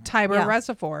brain. Tiber Yeah.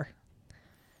 Reservoir.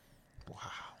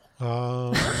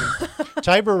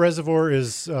 Tiber Reservoir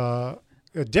is a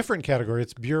different category.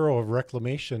 It's Bureau of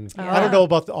Reclamation. I Ah. don't know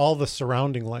about all the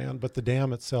surrounding land, but the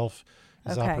dam itself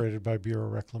is Okay. operated by Bureau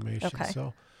of Reclamation. Okay.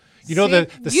 So, you know, See,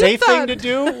 the you safe thing thought- to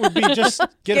do would be just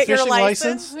get a Get your fishing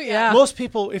license? license. Yeah. Most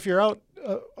people, if you're out,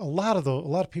 a lot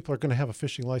of people are going to have a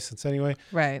fishing license anyway.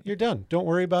 Right. You're done. Don't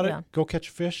worry about Yeah. it. Go catch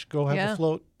a fish. Go have Yeah. a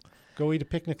float. Go eat a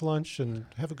picnic lunch and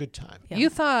have a good time. Yeah. You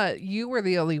thought you were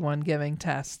the only one giving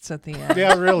tests at the end.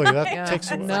 Yeah, really. That Yeah.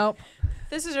 takes a while. Nope.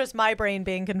 This is just my brain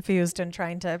being confused and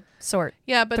trying to sort.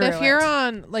 Yeah, but through if you're it.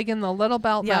 on like in the Little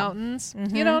Belt Yeah. Mountains, you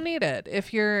Mhm. don't need it.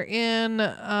 If you're in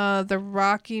the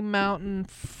Rocky Mountain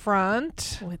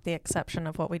front, With the exception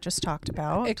of what we just talked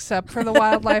about. except for the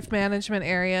wildlife management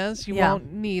areas, you Yeah.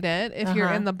 won't need it. If you're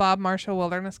Uh-huh. in the Bob Marshall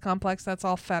Wilderness Complex, that's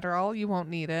all federal. You won't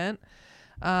need it.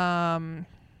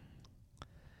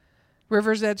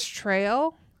 River's Edge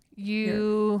Trail,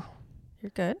 you You're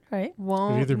good, right?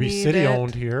 won't It'd either be need city it.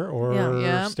 owned here or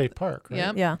Yeah. state park, right?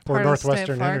 Yep. Yeah. Or Part of State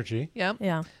Northwestern Park. Energy. Yep.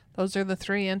 Yeah. Those are the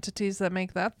three entities that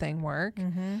make that thing work.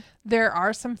 Mm-hmm. There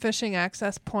are some fishing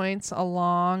access points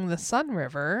along the Sun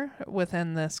River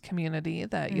within this community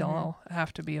that you'll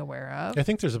have to be aware of. I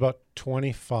think there's about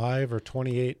 25 or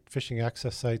 28 fishing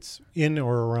access sites in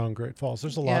or around Great Falls.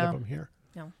 There's a lot Yeah. of them here.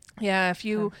 Yeah, if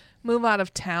you move out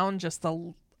of town just a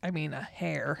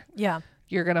hair, Yeah.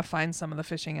 you're going to find some of the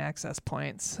fishing access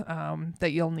points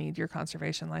that you'll need your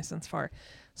conservation license for.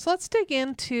 So let's dig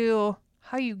into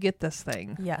how you get this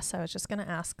thing. Yes, I was just going to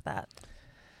ask that.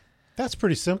 That's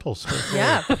pretty simple. straightforward.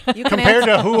 Yeah. You can Compared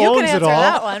to who you owns can it answer all,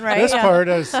 that one, right? this Yeah. part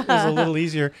is a little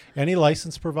easier. Any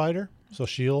license provider, so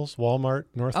Shields, Walmart,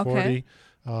 North Okay.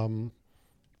 40,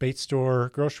 bait store,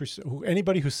 grocery store,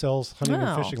 anybody who sells hunting Oh.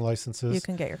 and fishing licenses, You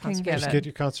can get your Can get conservation. just it. get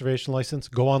your conservation license.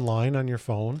 Go online on your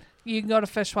phone. You can go to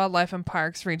Fish, Wildlife, and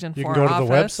Parks Region 4 You can go to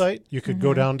the office. website. You could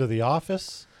go down to the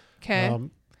office. Okay.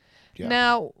 Yeah.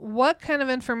 Now, what kind of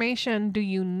information do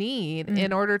you need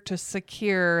in order to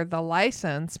secure the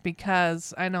license?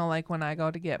 Because I know, like, when I go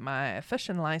to get my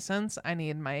fishing license, I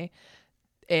need my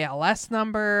ALS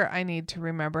number. I need to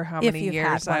remember how If many you've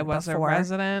years had I one was before. a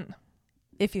resident.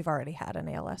 If you've already had an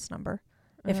ALS number.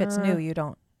 If it's new, you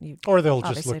don't. You Or they'll just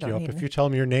obviously look you don't up. need If me. you tell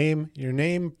them your name, You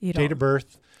date don't. of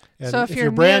birth, and So if if you're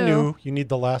you're brand new- new, you need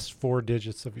the last 4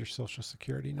 digits of your social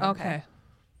security number. Okay.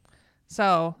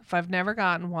 So if I've never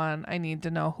gotten one, I need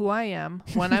to know who I am,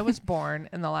 when I was born,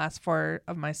 and the last 4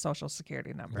 of my social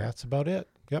security number. That's about it.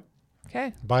 Yep.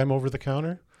 Okay. Buy them over the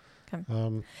counter. Okay.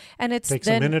 Um, and it's takes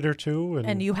then a minute or two,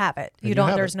 and you have it. and You you don't.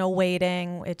 have There's it. no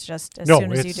waiting. It's just as No,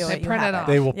 soon as you it's- do They it, you print have it it. off.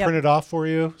 they will Yep. print it off for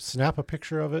you. Snap a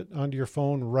picture of it onto your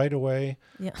phone right away,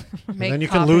 Yeah. and Make then you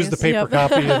can lose the copies. paper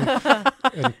Yep.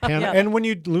 copy and pen. Yep. And when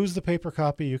you lose the paper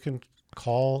copy, you can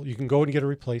call. You can go and get a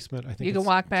replacement. I think You can it's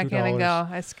walk back in and $2. go,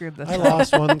 I screwed this I up.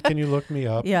 lost one. Can you look me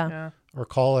up? Yeah. Yeah. Or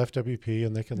call FWP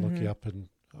and they can look Mhm. you up. And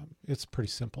it's pretty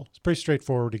simple. It's pretty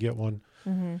straightforward to get one.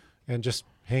 Mm-hmm. And just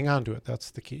hang on to it.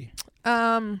 That's the key.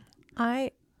 Go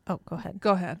ahead.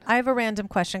 Go ahead. I have a random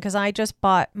question because I just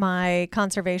bought my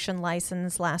conservation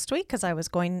license last week because I was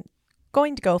going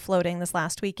to go floating this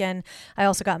last weekend. I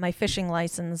also got my fishing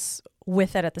license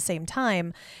with it at the same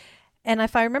time. And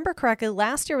if I remember correctly,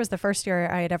 last year was the first year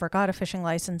I had ever got a fishing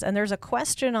license. And there's a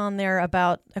question on there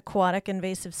about aquatic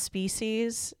invasive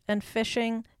species and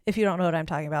fishing. If you don't know what I'm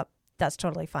talking about, that's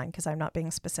totally fine because I'm not being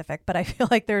specific. But I feel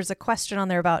like there's a question on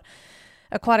there about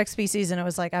aquatic species, and it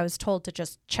was like I was told to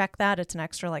just check that. It's an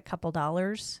extra like couple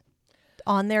dollars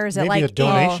on there. Is it Maybe like a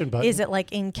donation button. Is it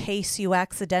like in case you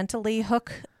accidentally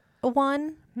hook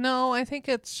one? No, I think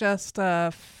it's just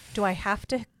Do I have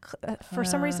to? For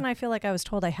some reason, I feel like I was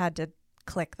told I had to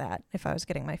click that if I was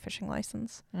getting my fishing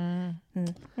license.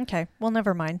 Okay, well,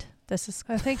 never mind. This is.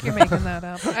 I think you're making that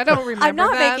up. I don't remember I'm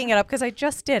not that. making it up because I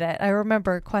just did it. I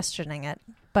remember questioning it,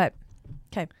 but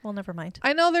Okay. Well, never mind.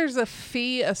 I know there's a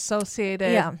fee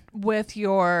associated with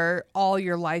all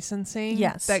your licensing.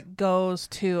 Yes. That goes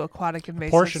to aquatic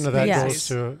invasive Portion of that Yes. goes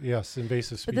to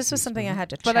invasive species. But this was something I had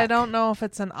to check. But I don't know if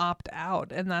it's an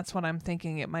opt-out, and that's what I'm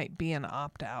thinking. It might be an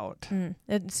opt-out.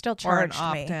 It still Or an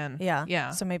charged me. opt-in. Yeah.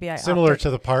 Yeah. So maybe I Similar opted. to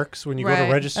the parks, when you go Right.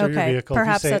 to register your Okay. vehicle,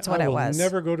 Perhaps if you say, that's what I it will was.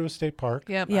 never go to a state park.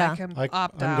 Yep, Yeah. I can I'm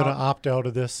opt out. going to opt out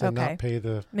of this and Okay. not pay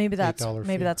the Maybe that's $8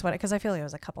 maybe fee. that's what, because I feel like it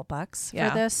was a couple bucks for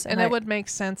this, and it would make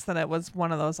sense that it was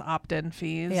one of those opt-in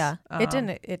fees. Yeah, it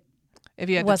didn't. It if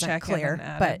you had wasn't to check clear, it and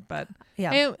add it, but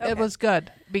yeah, it was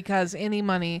good because any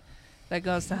money that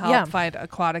goes to help Yeah. fight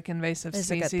aquatic invasive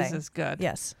Is a good species thing. is good.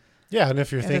 yes, Yeah, and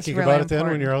if you're And it's thinking really about it then when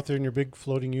important. you're out there in your big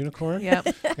floating unicorn Yep.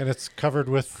 and it's covered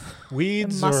with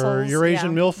weeds or Mussels,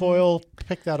 Eurasian yeah. milfoil,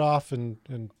 pick that off and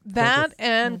That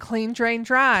and clean, drain,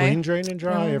 dry. clean, drain, and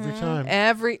dry every Mm-hmm.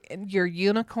 time. Your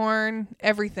unicorn,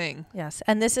 everything. yes,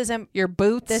 and this is Your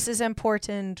boots. this is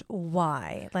important.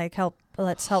 Why? Like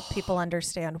let's help people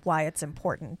understand why it's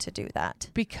important to do that.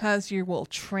 because you will I was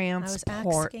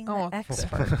transport. asking the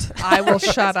expert. I will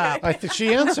shut up. I think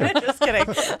she answered. Just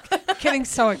kidding. Getting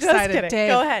so Just excited. kidding. Dave,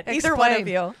 Go ahead. Either one of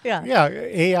explain. you. Yeah. Yeah,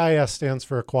 AIS stands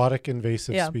for aquatic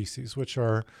invasive Yeah. species, which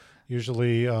are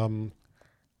usually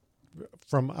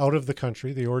from out of the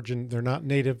country. The origin, they're not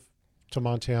native to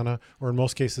Montana, or in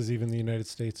most cases, even the United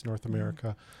States, North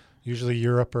America, usually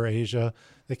Europe or Asia.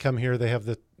 They come here, they have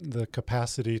the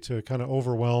capacity to kind of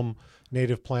overwhelm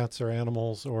native plants or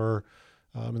animals, or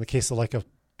in the case of like a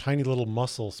tiny little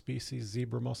mussel species,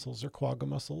 zebra mussels or quagga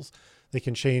mussels, they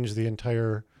can change the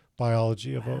entire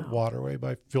biology of a waterway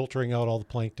by filtering out all the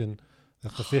plankton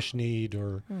that the fish need.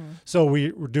 Or so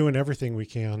we're doing everything we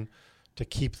can to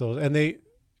keep those. And they,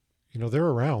 they're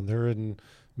around. They're in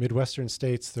Midwestern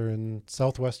states. They're in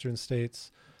Southwestern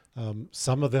states.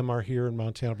 Some of them are here in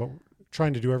Montana, but we're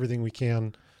trying to do everything we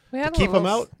can We to had a keep them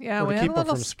little- out. Yeah, or we to had keep a them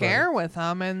little from scare spreading. with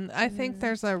them, and I think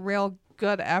there's a real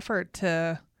good effort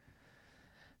to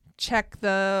check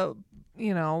the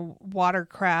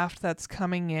watercraft that's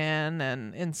coming in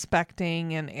and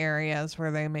inspecting in areas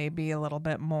where they may be a little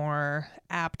bit more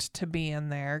apt to be in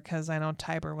there, because I know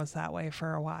Tiber was that way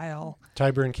for a while,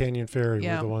 Tiber and Canyon Ferry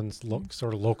Yeah. were the ones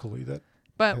sort of locally that.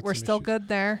 but Had we're some still issues. good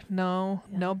there. No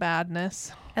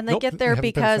badness. And they Nope, get there haven't been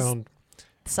because found.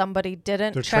 somebody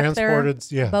didn't They're check their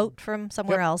transported. Yeah, boat from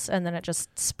somewhere Yep. else, and then it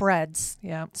just spreads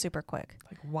Yeah, super quick.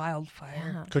 like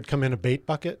wildfire. Yeah. could come in a bait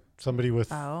bucket. Somebody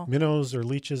with Oh. minnows or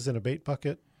leeches in a bait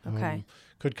bucket. Okay.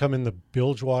 Could come in the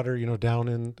bilge water, down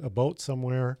in a boat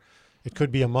somewhere. It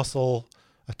could be a mussel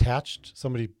attached.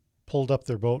 Somebody pulled up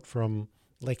their boat from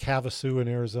Lake Havasu in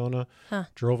Arizona,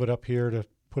 drove it up here to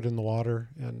put in the water,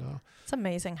 and It's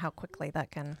amazing how quickly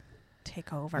that can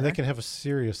take over. they can have a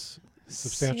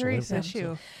substantial Serious impact.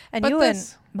 issue. And But you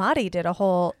this- and Madi did a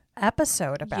whole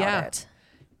episode about Yeah. it.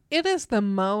 It is the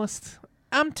most,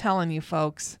 I'm telling you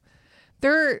folks,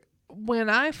 when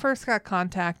I first got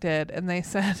contacted and they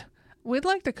said, we'd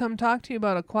like to come talk to you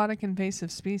about aquatic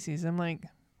invasive species, I'm like,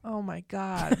 oh my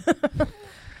God.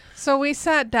 So we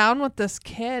sat down with this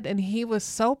kid and he was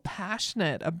so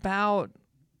passionate about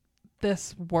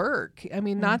this work. I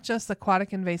mean, not just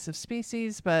aquatic invasive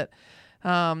species, but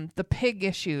the pig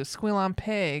issue, squeal on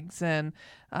pigs, and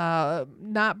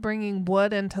not bringing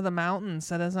wood into the mountains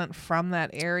that isn't from that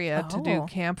area to do Oh.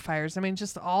 campfires. I mean,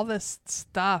 just all this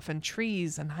stuff and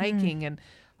trees and hiking and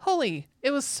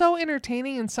it was so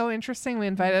entertaining and so interesting. We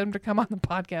invited him to come on the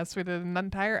podcast. We did an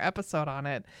entire episode on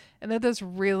it, and it is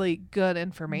really good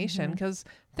information because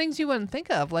things you wouldn't think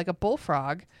of, like a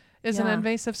bullfrog, is an Yeah.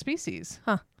 invasive species.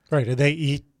 Right, and they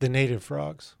eat the native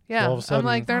frogs. Yeah, All of a sudden, I'm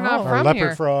like, they're Oh. not our from leopard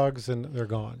here. frogs, and they're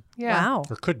gone, Yeah. Wow.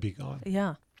 or could be gone.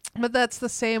 Yeah. But that's the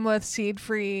same with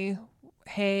seed-free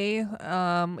hay.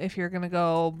 If you're going to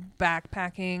go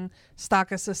backpacking,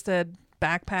 stock-assisted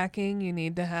backpacking, you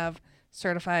need to have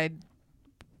certified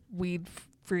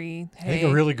weed-free I hay.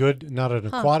 think a really good, not an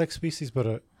aquatic species, but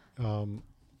a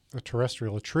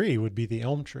terrestrial, a tree would be the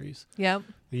elm trees. Yep.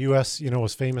 The U.S.,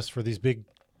 was famous for these big,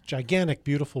 gigantic,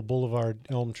 beautiful boulevard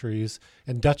elm trees,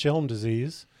 and Dutch elm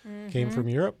disease came from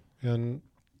Europe, and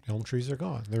elm trees are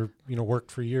gone. They're,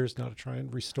 worked for years now to try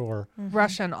and restore.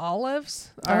 Russian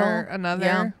olives are another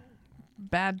yeah.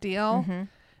 bad deal.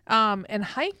 And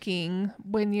hiking,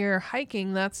 when you're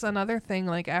hiking, that's another thing.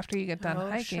 Like after you get done Oh,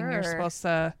 hiking, you're sure. supposed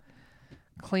to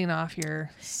clean off your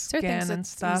These are skin things and that's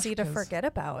stuff. easy to 'cause- forget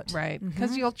about. Right.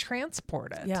 Because you'll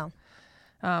transport it. Yeah.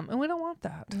 And we don't want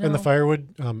that. And the No.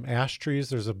 firewood ash trees,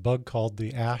 there's a bug called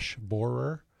the ash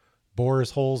borer.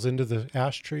 Bores holes into the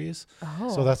ash trees.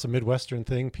 Oh. So that's a Midwestern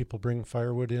thing. People bring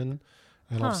firewood in,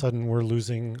 and all of a sudden we're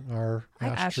losing our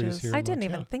ash trees Ashes. here. I in didn't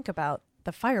even Montana. think about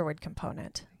the firewood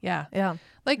component. Yeah. Yeah.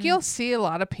 Like you'll see a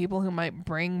lot of people who might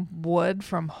bring wood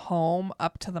from home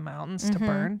up to the mountains to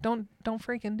burn. Don't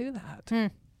freaking do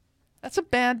that. That's a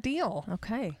bad deal.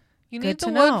 Okay. You Good need the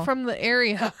to wood know. from the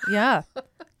area. Yeah.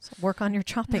 So work on your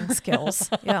chopping skills.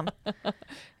 Yeah.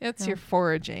 It's your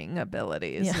foraging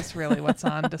abilities is really what's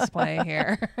on display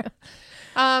here.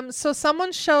 So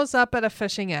someone shows up at a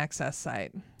fishing access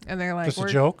site and they're like, Just a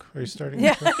joke? Are you starting?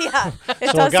 Yeah. with that? Yeah. It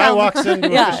So a does guy sound- walks into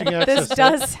a fishing access This site.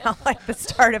 does sound like the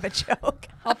start of a joke.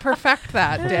 I'll perfect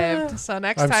that, Dave. So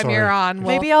next I'm time sorry. you're on, we'll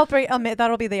Maybe I'll bring.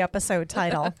 That'll be the episode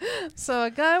title. So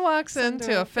a guy walks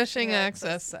into a fishing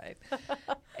access site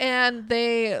and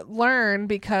they learn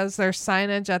because there's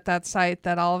signage at that site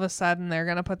that all of a sudden they're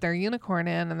going to put their unicorn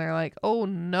in and they're like, oh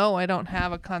no, I don't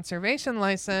have a conservation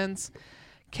license.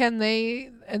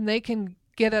 They can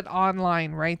get it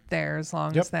online right there as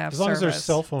long Yep. as they have As long as there's service.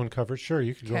 cell phone coverage, sure,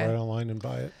 you could go Okay. right online and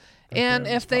buy it. right And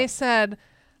there on if the they spot. said,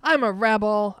 I'm a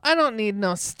rebel, I don't need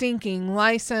no stinking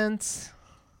license,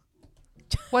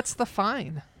 what's the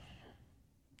fine?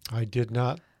 I did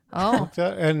not Oh, look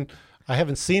that, and I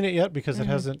haven't seen it yet because it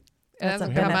hasn't. it hasn't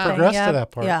We been come haven't a out. thing progressed to yet.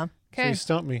 that part. Yeah. So Okay, you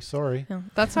stumped me. Sorry.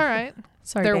 that's all right.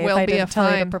 Sorry, There Dave, will I be a didn't tell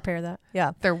you to fine. prepare that.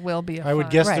 Yeah. There will be a I would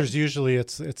fine. guess Right. there's usually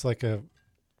it's like a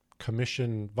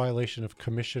commission violation of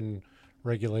commission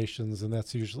regulations, and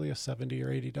that's usually a $70 or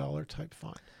 $80 type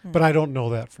fine. But I don't know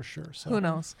that for sure. So Who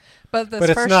knows? But this But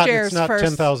it's first not year's it's not first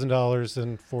 $10,000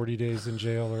 and 40 days in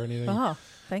jail or anything. Oh,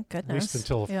 thank At goodness. least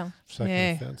until a Yeah. second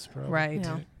Yay. offense, probably. right.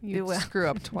 Yeah. You You will. screw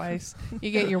up twice. You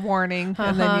get your warning,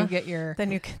 and then Uh-huh. you get your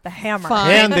Then you get the hammer.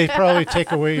 Fine. And they probably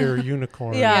take away your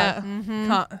unicorn. Yeah.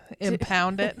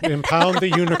 impound it. Impound the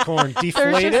unicorn,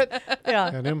 deflate it, Yeah.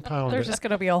 and impound There's it. just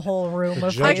going to be a whole room The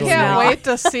of judge I will things can't now. wait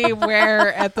to see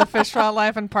where at the Fish,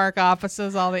 Wildlife, and Park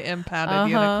offices all the impounded Uh-huh.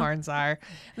 unicorns are.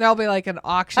 There'll be like an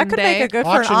auction That could day. make a good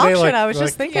for an Auction auction. day, like, I was like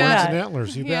just thinking horns that. and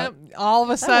antlers, you Yep. bet. All of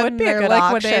a would sudden, be a they're good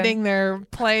liquidating auction. their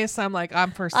place. I'm like,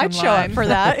 I'm first in I'd show line. up for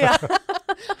that. Yeah.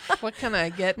 What can I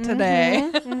get today?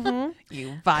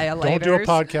 You violators. Don't do a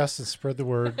podcast and spread the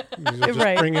word. You just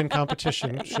Right. bring in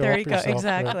competition. Show There up you go. yourself.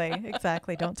 Yeah. Exactly.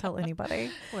 Exactly. Don't tell anybody.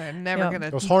 We're never Yeah. going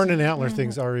to. Those horn and antler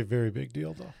things are a very big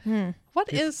deal, though. What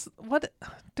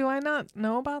do I not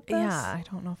know about this? Yeah. I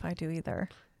don't know if I do either.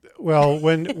 Well,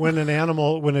 when when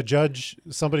a judge,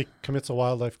 somebody commits a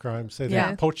wildlife crime, say they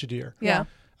Yeah. poach a deer, Yeah.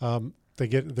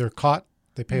 they're caught,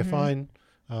 they pay a fine,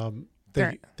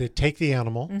 They're- they take the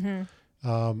animal.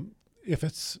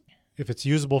 If it's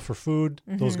usable for food,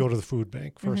 those go to the food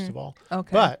bank first of all. Okay.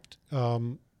 But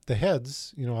the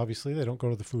heads, obviously they don't go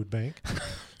to the food bank.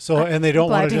 So and they don't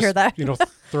glad want to to hear just that.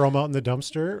 throw them out in the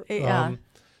dumpster. Yeah.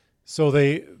 So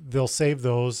they'll save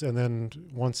those, and then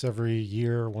once every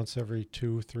year, once every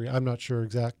 2, 3, I'm not sure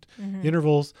exact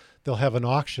intervals, they'll have an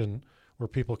auction where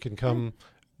people can come,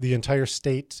 the entire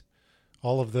state,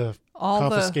 all of the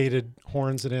confiscated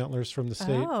horns and antlers from the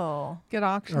state Oh. Get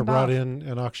auctioned are brought off. in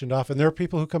and auctioned off. And there are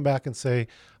people who come back and say,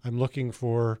 I'm looking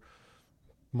for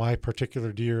my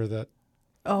particular deer that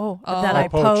Oh. Oh. That I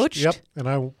poached. Yep, and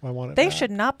I want it They back. should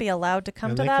not be allowed to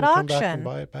come and to they that can come back and auction.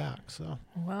 buy it back. So,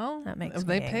 Well, That makes if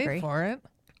they me pay angry. for it.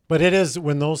 but it is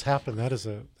when those happen. That is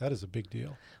a big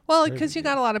deal. Well, Very because you big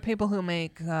got a lot of people who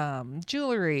make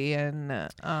jewelry and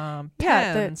Yeah,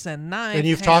 pens and knives. And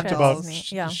you've talked about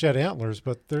handles. Yeah. shed antlers,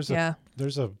 but there's Yeah.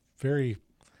 a very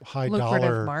high lucrative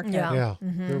dollar market. Yeah. Yeah,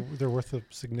 Mm-hmm. they're worth a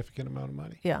significant amount of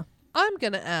money. Yeah. I'm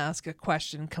going to ask a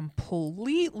question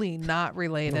completely not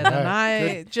related. All And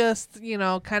right, I just,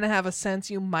 kind of have a sense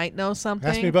you might know something.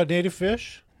 Ask me about native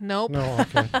fish. Nope. No,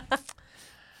 okay.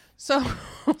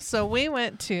 So we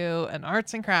went to an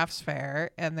arts and crafts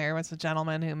fair, and there was a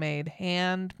gentleman who made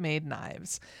handmade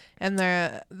knives, and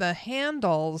the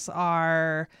handles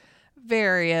are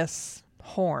various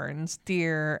horns,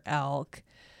 deer, elk.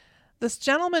 This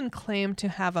gentleman claimed to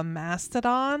have a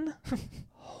mastodon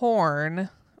horn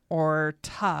or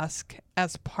tusk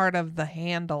as part of the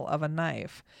handle of a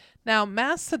knife. Now,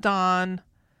 mastodon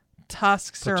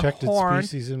tusks Protected or horn,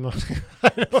 species in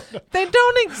they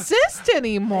don't exist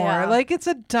anymore. Yeah. Like, it's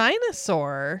a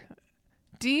dinosaur.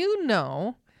 Do you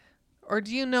know, or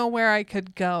do you know where I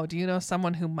could go? Do you know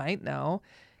someone who might know?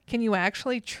 Can you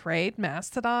actually trade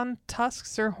mastodon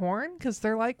tusks or horn? Because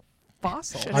they're like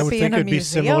fossils. Should I it would be think in a it'd be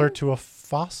museum? similar to a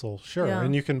fossil, sure. Yeah.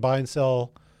 And you can buy and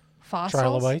sell Fossils?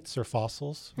 trilobites or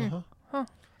fossils. Huh.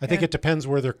 I think Yeah. it depends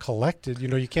where they're collected.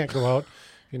 You can't go out,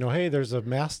 hey, there's a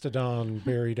mastodon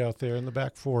buried out there in the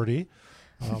back 40.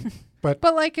 But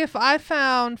like if I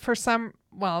found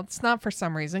it's not for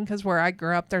some reason, because where I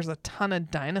grew up, there's a ton of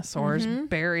dinosaurs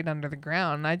buried under the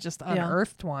ground. And I just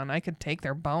unearthed one. I could take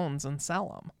their bones and sell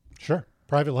them. Sure,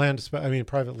 Private land,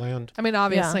 private land. I mean,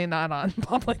 obviously not on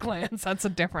public lands. That's a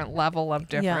different level of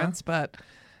difference, but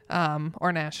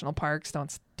or national parks.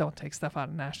 Don't take stuff out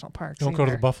of national parks. Don't go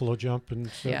to the either. Buffalo Jump and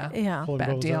start Yeah. pulling Bad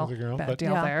bows out deal. of the ground. Bad But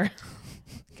deal Yeah. there.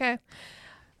 Okay,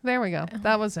 there we go.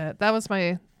 That was it. That was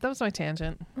my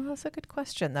tangent. Well, that's a good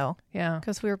question, though, Yeah,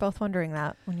 because we were both wondering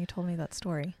that when you told me that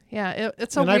story. yeah.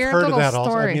 It's a and weird I've heard little of that also.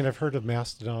 story. I mean, I've heard of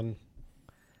Mastodon.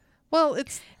 Well,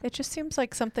 it's It just seems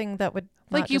like something that would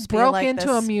not like you just be broke like into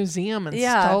this- a museum and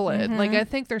Yeah, stole it. Like mhm. I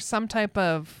think there's some type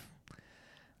of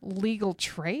legal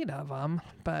trade of them,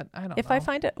 but I don't If know. I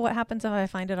find it, what happens if I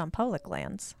find it on public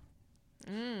lands?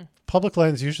 Public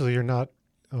lands, usually you're not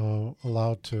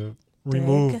allowed to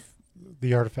remove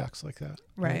the artifacts like that.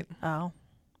 Right. Oh,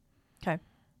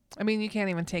 I mean, you can't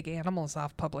even take animals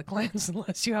off public lands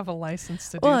unless you have a license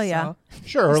to Well, do yeah. so.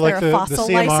 Sure, or is like there a the fossil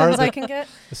CMR, license I the, can get?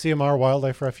 the CMR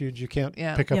Wildlife Refuge, you can't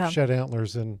Yeah. pick up Yeah. shed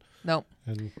antlers and Nope.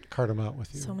 cart them out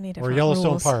with you. So many or different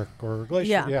Yellowstone rules. Park or Glacier.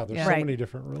 Yeah. Yeah, there's Yeah. so Right. many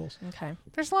different rules. Okay.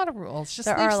 There's a lot of rules. Just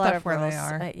There leave are a lot stuff of where rules. they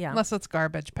are. Yeah. Unless it's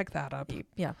garbage, pick that up.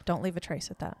 Yeah, don't leave a trace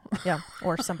at that. Yeah,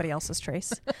 or somebody else's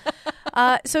trace.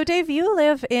 So, Dave, you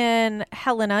live in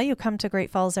Helena. You come to Great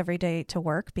Falls every day to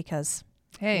work because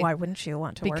Hey, why wouldn't you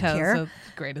want to work because here? of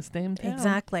the greatest name town.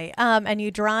 Exactly. And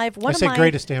you drive one I of say my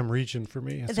greatest damn region for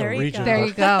me. It's There a you region. go. There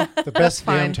you go. The best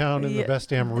damn fine. town in Yeah. the best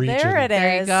damn region. There it is.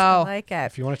 There you go. I like it.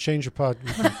 If you want to change your pod,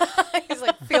 He's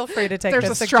like, feel free to take There's a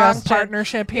this strong suggestion.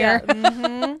 partnership here.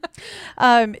 Yeah.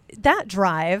 That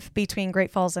drive between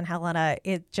Great Falls and Helena,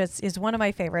 it just is one of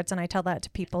my favorites, and I tell that to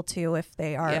people too if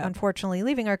they are Yeah. unfortunately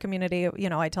leaving our community. You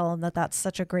know, I tell them that that's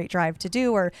such a great drive to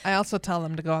do. Or I also tell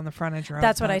them to go on the frontage road.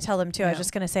 that's what I but- tell them too. I was yeah.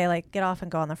 just going to say, like, get off and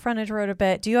go on the frontage road a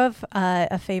bit. Do you have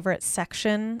a favorite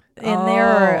section in Oh,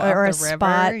 there, of or a the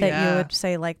spot river? that Yeah. you would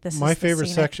say like this? my is the favorite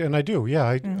scenic- section, and I do, yeah.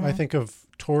 I Mhm. think of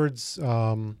towards,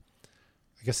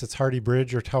 I guess it's Hardy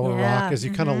Bridge or Tower Yeah, Rock, as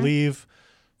you kind of mhm. leave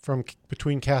from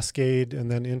between Cascade and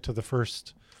then into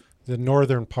the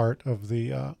northern part of the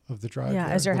drive. Yeah,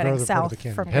 there, as you're the heading northern part of south the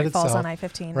canyon. from Great Headed Falls south, on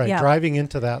I-15. right? Yeah, Driving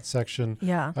into that section,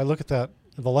 yeah, I look at that.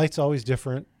 The light's always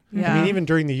different. Yeah. I mean, even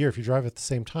during the year, if you drive at the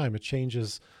same time, it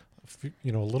changes, a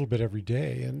little bit every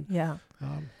day, and yeah.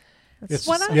 it's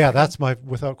what I- that's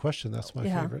without question, that's my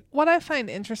Yeah. favorite. What I find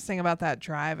interesting about that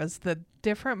drive is the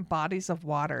different bodies of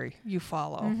water you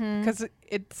follow. Mhm. Because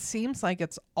it seems like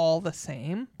it's all the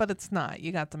same, but it's not.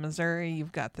 You got the Missouri,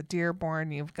 you've got the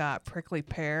Dearborn, you've got Prickly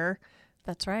Pear.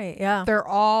 That's right. Yeah, They're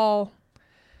all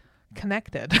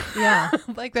connected. yeah.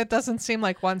 Like that doesn't seem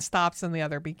like one stops and the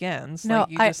other begins. No,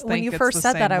 Like you just when think you it's first the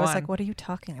said that, same I was one. like, "What are you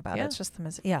talking about?" Yeah. It's just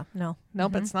yeah, no,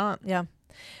 Nope, Mhm. it's not. Yeah.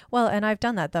 Well, and I've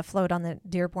done that. The float on the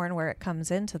Dearborn where it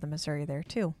comes into the Missouri there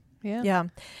too. Yeah. Yeah,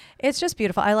 it's just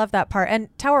beautiful. I love that part. And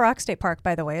Tower Rock State Park,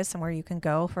 by the way, is somewhere you can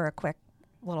go for a quick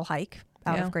little hike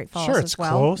out Yeah. of Great Falls Sure, as it's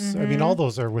well. close. I mean, Mhm. all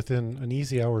those are within an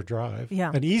easy hour drive. Yeah.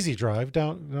 An easy drive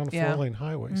down a Yeah. 4-lane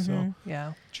highway. So Mhm.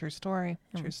 Yeah. True story.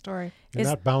 Mm. True story. you're Is-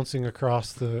 not bouncing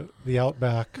across the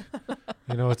outback.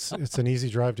 It's an easy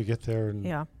drive to get there and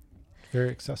Yeah. very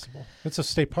accessible. It's a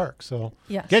state park, so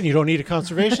Yeah. again, you don't need a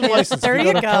conservation license. There if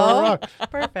you go to Tower go.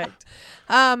 Rock. Perfect.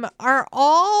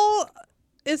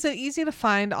 Is it easy to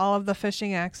find all of the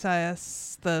fishing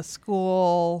access, the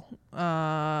school,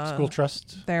 School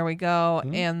trust. there we go,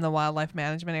 Mhm. and the wildlife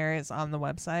management areas on the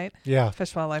website, Yeah,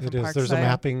 Fish, Wildlife, it and is. Parks There's a site?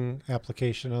 mapping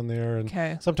application on there, and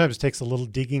Okay. sometimes it takes a little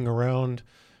digging around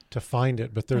to find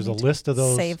it. But there's I a need to list of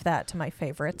those. Save that to my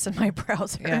favorites in my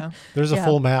browser. Yeah. There's a Yeah.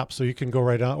 full map, so you can go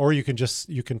right on, or you can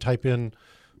type in,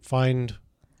 find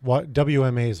what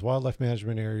WMAs, wildlife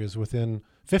management areas within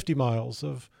 50 miles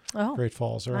of Oh, Great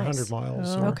Falls, or nice. 100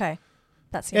 miles. Oh. Or, okay.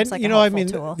 That seems And like you a know, I helpful mean,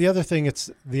 tool. the other thing, it's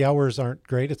the hours aren't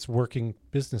great. It's working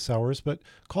business hours, but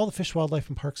call the Fish, Wildlife,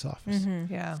 and Parks office. Mhm.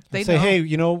 Yeah. And They say, know.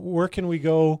 hey, where can we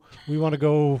go? We want to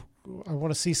go. I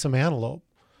want to see some antelope.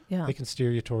 Yeah. They can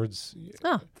steer you towards.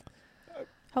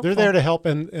 Helpful. They're there to help,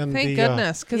 and Thank the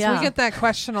goodness, because Yeah. we get that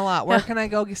question a lot. Where Yeah. can I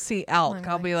go see elk? I'm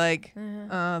I'll like, be like,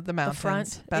 Mhm. the mountains.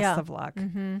 front, Best yeah. of luck.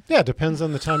 Mm-hmm. yeah, it depends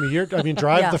on the time of year. I mean,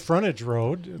 drive Yeah. the frontage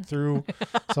road through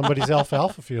somebody's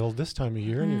alfalfa field this time of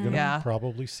year, and you're going to Yeah.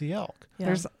 probably see elk. Yeah.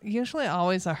 There's usually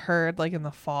always a herd like in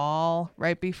the fall,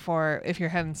 right before, if you're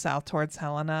heading south towards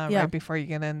Helena, Yeah. right before you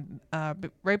get in,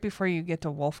 right before you get to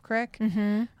Wolf Creek,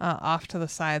 Mm-hmm. off to the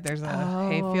side, there's a Oh.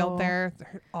 hayfield there.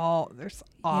 There's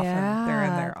often, they're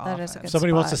in there Yeah, often. that is a If good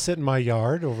somebody wants to spot. sit in my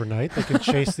yard overnight, they can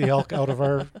chase the elk out of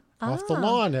off the Ah.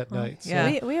 lawn at night. So,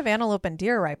 Yeah. We have antelope and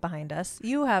deer right behind us.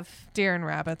 You have Deer and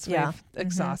rabbits, Yeah. we've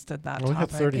exhausted that well, we had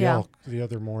topic. 30 Yeah. elk the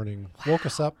other morning. Woke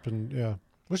us up, and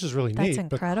which is really that's neat.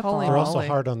 But incredible. Holy they're also moly.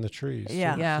 hard on the trees.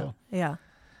 Yeah. too, Yeah. so. Yeah.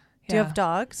 Do you have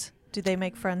dogs? Do they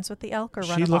make friends with the elk or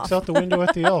run She them looks off? out the window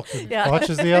at the elk and Yeah.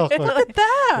 watches the elk. Look Like, at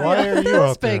that. why are you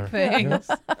out big there? You know?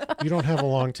 things. You don't have a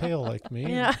long tail like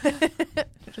me. Yeah.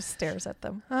 Just stares at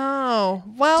them. Oh,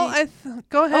 well,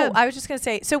 go Oh, ahead. I was just going to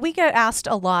say, so we get asked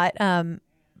a lot.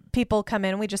 People come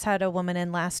in. We just had a woman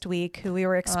in last week who we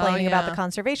were explaining about the yeah.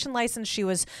 conservation license. She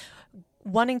was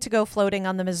wanting to go floating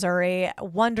on the Missouri,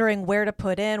 wondering where to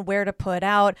put in, where to put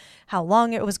out, how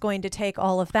long it was going to take,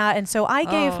 all of that. And so I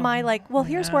gave my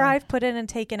here's where yeah. I've put in and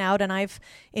taken out, and I've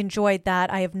enjoyed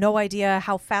that. I have no idea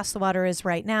how fast the water is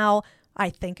right now. I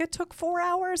think it took 4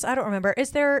 hours. I don't remember.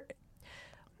 Is there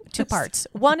two parts?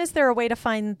 One, is there a way to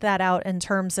find that out in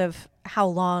terms of how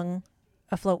long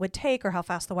a float would take or how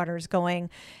fast the water is going?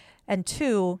 And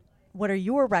two, what are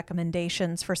your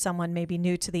recommendations for someone maybe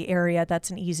new to the area that's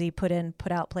an easy put in,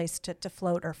 put out place to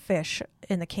float or fish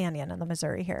in the canyon in the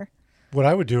Missouri here? What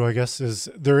I would do, I guess, is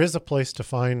there is a place to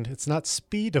find, it's not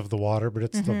speed of the water, but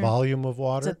it's the volume of Is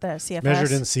water. it the CFS?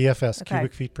 Measured in CFS, Okay.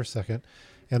 cubic feet per second.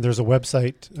 And there's a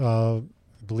website, I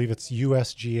believe it's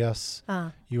USGS,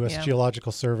 U.S. Yeah.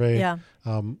 Geological Survey. Yeah.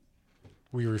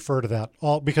 We refer to that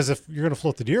all because if you're going to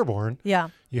float the Dearborn, Yeah.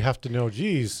 you have to know,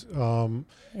 geez,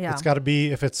 Yeah. it's got to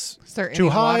be, if it's Is there too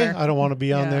any high, water? I don't want to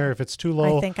be on Yeah. there. If it's too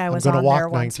low, I think I I'm was going to on walk there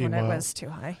once 19 when miles. it was too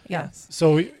high. Yeah. Yes.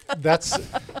 So that's,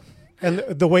 and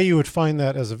the way you would find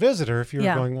that as a visitor, if you were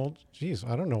Yeah. going, well, geez,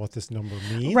 I don't know what this number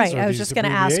means. Right. or I was these just going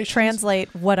to ask, abbreviations.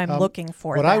 translate what I'm looking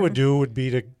for. What I then. would do would be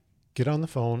to get on the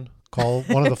phone, call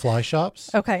one of the fly shops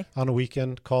Okay. on a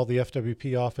weekend, call the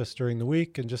FWP office during the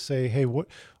week and just say, hey, what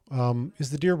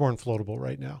is the Dearborn floatable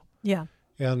right now? Yeah.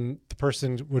 And the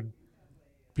person would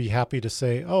be happy to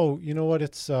say, oh, you know what,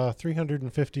 it's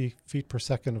 350 feet per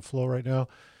second of flow right now.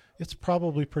 It's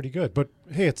probably pretty good. But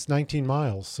hey, it's 19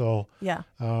 miles. So Yeah.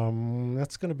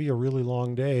 that's going to be a really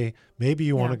long day. Maybe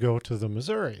you want Yeah. to go to the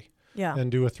Missouri Yeah. and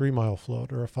do a 3-mile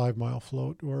float or a 5-mile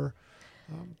float or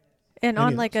And any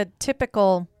on of like a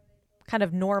typical kind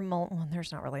of normal, well,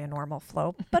 there's not really a normal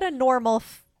flow, but a normal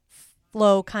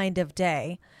flow kind of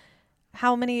day,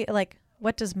 how many, like,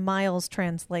 what does miles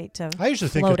translate to? I usually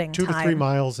think floating that 2 to 3 time?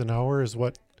 miles an hour is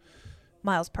what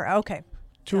Miles per. Okay.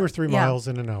 2 or 3 Yeah. miles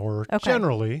in an hour Okay.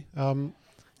 generally. I mean,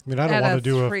 I don't At want to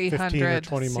do a 300 15 or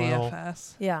 20 mile.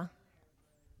 CFS. Yeah.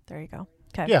 There you go.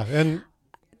 Okay. Yeah, and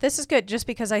This is good just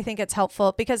because I think it's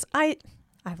helpful because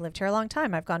I've lived here a long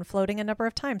time. I've gone floating a number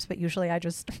of times, but usually I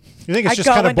just you think it's I just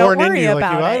go kind of and don't born into worry you. Like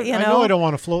about I it, you know know? I don't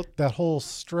want to float that whole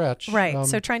stretch. right.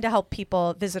 So trying to help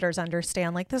people, visitors,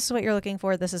 understand like this is what you're looking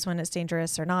for. This is when it's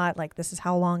dangerous or not. Like this is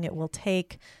how long it will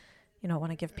take. You know,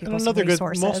 want to give people and some another good.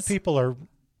 resources. Most people are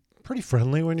pretty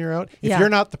friendly when you're out. If Yeah. you're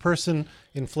not the person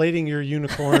inflating your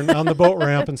unicorn on the boat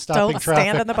ramp and stopping Don't traffic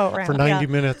stand in the boat ramp for 90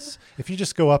 yeah. minutes, if you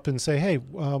just go up and say, "Hey,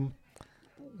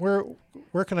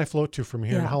 where can I float to from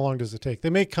here, and Yeah. how long does it take?" They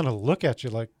may kind of look at you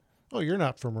like, "Oh, you're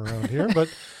not from around here," but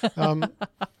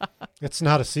it's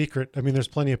not a secret. I mean, there's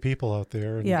plenty of people out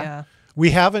there. And Yeah.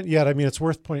 we haven't yet. I mean, it's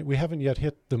worth pointing. We haven't yet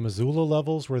hit the Missoula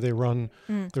levels where they run.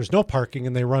 There's no parking,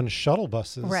 and they run shuttle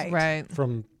buses Right. Right.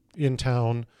 from in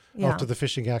town Yeah. out to the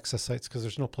fishing access sites because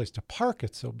there's no place to park.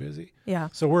 It's so busy. Yeah.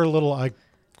 So we're a little. I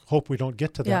hope we don't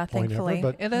get to that Yeah, point thankfully.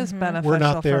 ever. But It is beneficial We're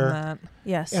not there. from that.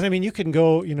 Yes. and I mean, you can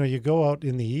go. You go out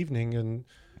in the evening, and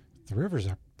the rivers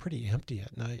are pretty empty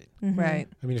at night. Mhm. Right.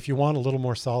 I mean, if you want a little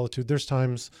more solitude, there's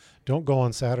times. Don't go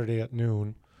on Saturday at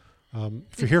noon.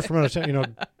 If you're here from out of town,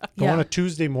 go Yeah. on a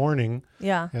Tuesday morning,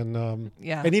 Yeah. and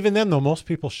Yeah. and even then, though, most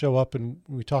people show up and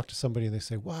we talk to somebody and they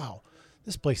say, "Wow,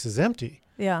 this place is empty."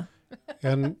 Yeah.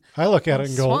 And I look at it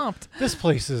and go, Swamped. "This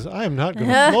place is. I am not going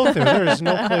to float there. There is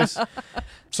no place."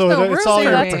 So No, it's we're all seeing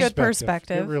your That's a good perspective.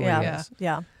 perspective. It really yeah. is.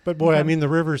 Yeah. But boy, I Okay. mean, the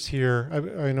rivers here.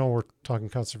 I know we're talking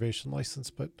conservation license,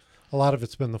 but a lot of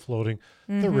it's been the floating.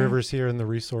 The Mhm. rivers here and the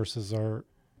resources are,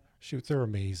 they're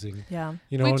amazing. Yeah.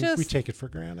 And We we just- take it for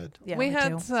granted. Yeah. we had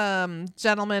do. some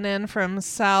gentlemen in from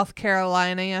South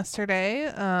Carolina yesterday.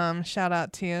 Shout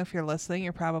out to you if you're listening.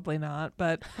 You're probably not,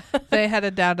 but they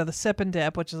headed down to the Sip and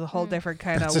Dip, which is a whole different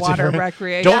kind That's of a water different-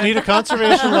 recreation. Don't need a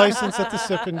conservation license at the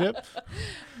Sip and Dip.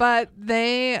 But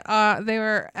they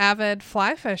were avid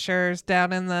fly fishers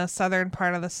down in the southern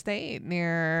part of the state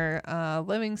near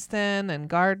Livingston and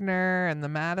Gardner and the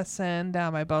Madison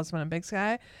down by Bozeman and Big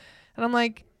Sky. And I'm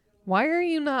like, why are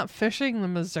you not fishing the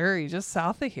Missouri just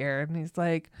south of here? And he's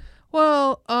like,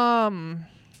 well,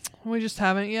 we just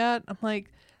haven't yet. I'm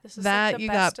like, This is that like the you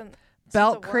best got in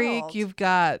Belt the Creek, world. you've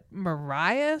got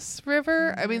Marias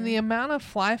River. I mean, the Mm-hmm. amount of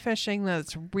fly fishing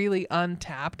that's really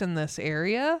untapped in this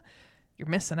area, you're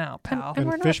missing out, pal. And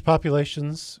we're And not- fish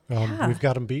populations, Yeah. we've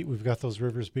got them beat. We've got those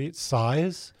rivers beat.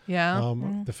 Size, Yeah.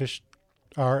 Mm-hmm. the fish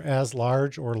are as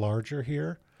large or larger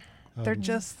here. They're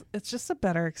it's just a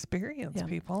better experience, Yeah.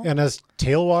 people. And as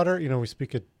tailwater, we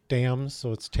speak of dams,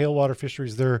 so it's tailwater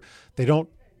fisheries. They don't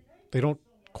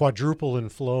quadruple in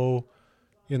flow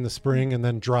in the spring and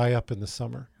then dry up in the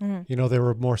summer. They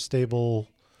were more stable.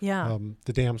 Yeah.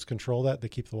 The dams control that. They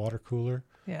keep the water cooler.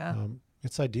 Yeah.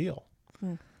 It's ideal.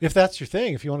 If that's your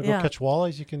thing, if you want to go Yeah. catch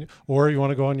walleyes, you can, or you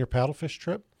want to go on your paddlefish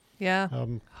trip. Yeah.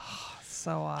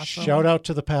 So awesome. Shout out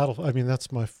to the paddle. I mean,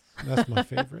 that's my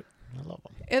favorite. I love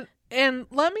them. And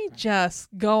let me just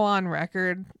go on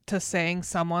record to saying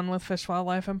someone with Fish,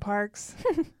 Wildlife, and Parks,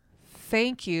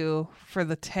 thank you for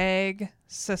the tag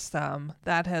system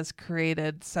that has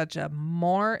created such a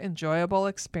more enjoyable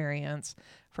experience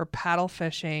for paddle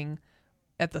fishing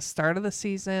at the start of the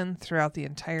season, throughout the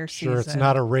entire season. Sure, it's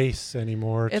not a race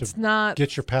anymore. It's to not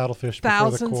get your paddlefish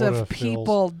thousands before the quota of people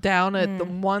fills. down at the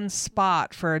one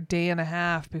spot for a day and a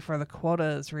half before the quota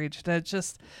is reached. It's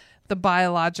just the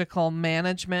biological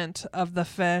management of the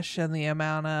fish and the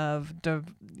amount of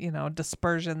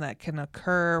dispersion that can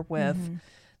occur with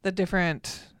the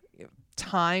different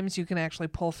times you can actually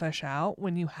pull fish out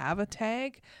when you have a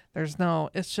tag. It's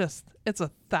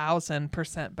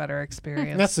 1,000% better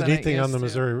experience. And that's the than neat it thing on used the to.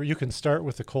 Missouri. You can start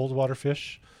with the cold water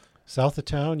fish south of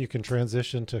town. You can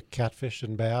transition to catfish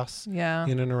and bass Yeah.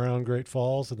 in and around Great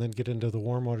Falls, and then get into the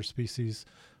warm water species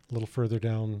a little further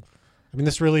down. I mean,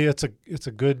 this really, it's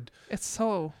a good, It's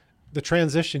so the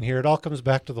transition here, it all comes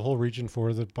back to the whole region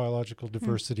for the biological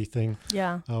diversity thing.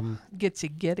 Yeah. gets you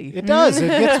giddy. It does. It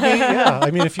gets me. Yeah. I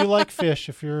mean, if you like fish,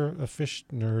 if you're a fish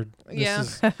nerd,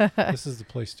 this is the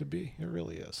place to be. It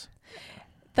really is.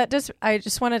 I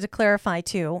just wanted to clarify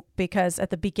too, because at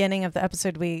the beginning of the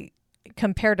episode, we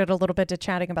compared it a little bit to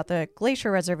chatting about the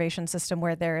glacier reservation system,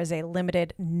 where there is a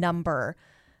limited number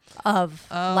of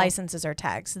licenses or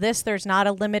tags. There's not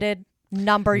a limited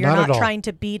number. You're Not at not all. trying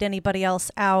to beat anybody else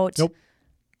out. Nope.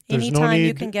 There's no Anytime you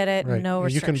need- can get it, Right. no You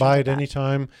restrictions. can buy with it that.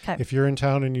 anytime. 'Kay. If you're in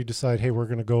town and you decide, hey, we're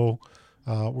going to go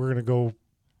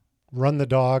run the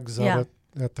dogs Yeah. out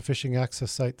at the fishing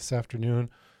access site this afternoon,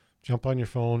 jump on your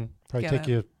phone. Probably Get take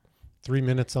it. you 3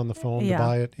 minutes on the phone Yeah. to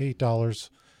buy it. $8.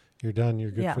 You're done.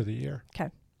 You're good Yeah. for the year.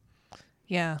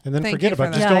 Yeah. And then Thank forget you for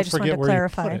about it. that. Just Yeah, I don't just wanted forget to where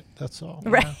clarify. you put it. That's all.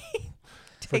 Right.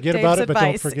 Forget Take about Dave's it, but don't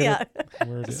advice. forget Yeah.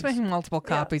 where it is. Just make multiple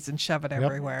copies and shove it Yep,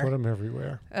 everywhere. put them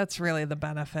everywhere. That's really the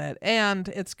benefit. And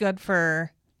it's good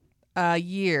for a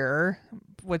year,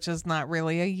 which is not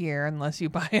really a year unless you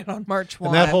buy it on March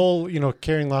 1. And that whole,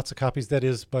 carrying lots of copies, that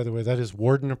is, by the way, that is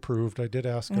warden approved. I did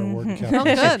ask our warden Oh, captain.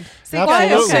 good. See,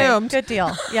 Absolutely. okay, Assumed. good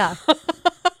deal. Yeah.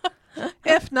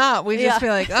 If not, we just Yeah. be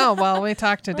like, oh, well, we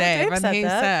talked to Dave, Dave and said he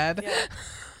that. said,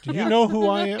 Do you know who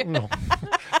I am? No.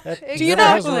 That do you never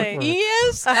know has who worked. he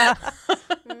is?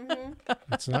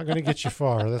 It's not going to get you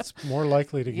far. That's more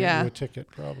likely to get Yeah. you a ticket,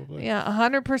 probably. Yeah,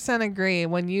 100% agree.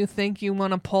 When you think you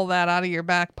want to pull that out of your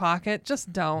back pocket,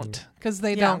 just don't, because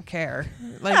they Yeah. don't care.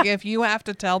 Like, if you have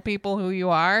to tell people who you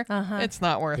are, Uh-huh. it's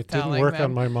not worth It telling didn't work them.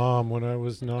 on my mom when I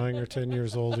was 9 or 10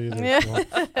 years old either. Yeah. Well,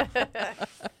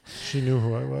 she knew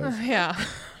who I was. Yeah.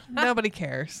 Nobody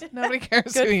cares. Nobody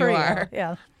cares Good who for you you. are.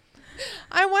 Yeah.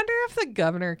 I wonder if the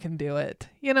governor can do it,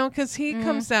 because he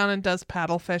comes down and does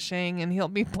paddle fishing and he'll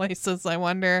be places.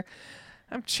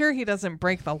 I'm sure he doesn't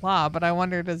break the law, but I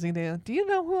wonder, do you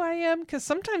know who I am? Because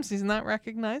sometimes he's not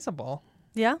recognizable.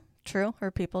 Yeah. True.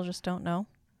 Or people just don't know.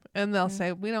 And they'll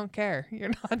say, we don't care. You're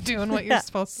not doing what you're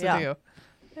supposed to Yeah. do.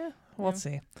 Yeah, we'll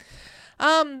see.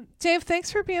 Dave,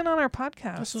 thanks for being on our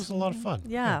podcast. This was a lot of fun.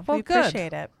 Yeah. Well, we good.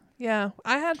 appreciate it. Yeah,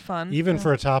 I had fun. Even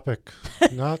for a topic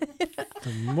not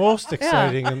the most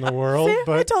exciting in the world, See, I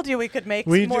but told you we could make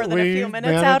we more d- than a we few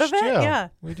minutes out of it. managed- Yeah.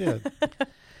 we did.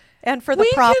 And for the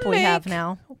We prop can we have make-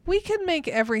 now. We can make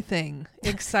everything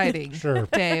exciting, Sure.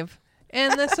 Dave.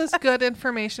 And this is good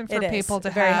information for It is people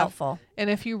to very have. helpful. And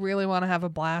if you really want to have a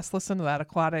blast, listen to that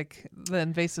the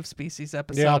invasive species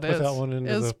episode. Yeah, I'll put that one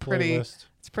into the pretty. playlist.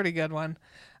 It's a pretty good one.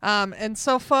 And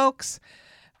so, folks,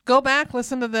 go back,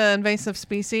 listen to the invasive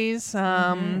species.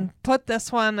 Put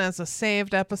this one as a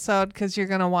saved episode because you're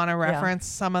going to want to reference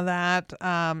some of that,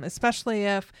 especially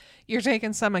if you're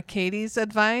taking some of Katie's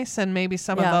advice and maybe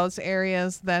some of Yeah. those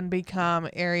areas then become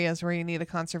areas where you need a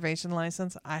conservation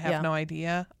license. I have Yeah. no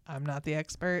idea. I'm not the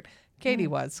expert. Katie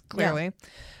was, clearly.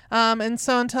 And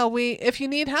so if you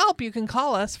need help, you can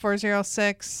call us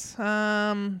 406.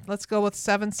 Let's go with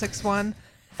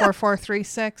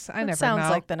 761-4436. I never Sounds know.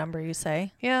 like the number you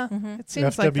say. Yeah, it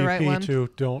seems like the right FWP one. too.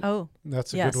 Don't. Oh,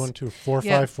 That's a yes. good one too.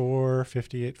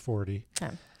 454-5840.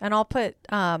 okay. And I'll put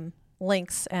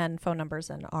links and phone numbers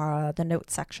in the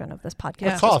notes section of this podcast.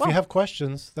 Yeah. as Call if well. you have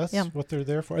questions. That's Yeah. what they're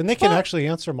there for, and they can Well- actually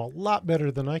answer them a lot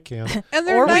better than I can. And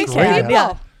they're Or we nice can, people.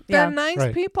 yeah. They're Yeah. nice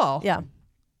Right. people. Yeah,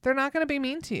 They're not going to be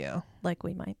mean to you. like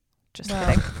we might. Just Well.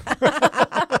 kidding.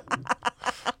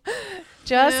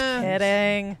 Just Yeah.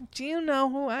 kidding. Do you know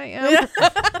who I am?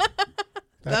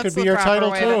 That could the be your proper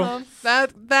title way too.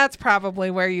 That's probably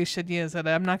where you should use it.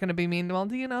 I'm not going to be mean. Well,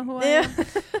 do you know who I Yeah.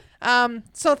 am?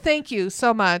 So thank you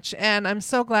so much. And I'm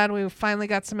so glad we finally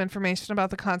got some information about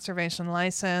the conservation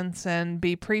license, and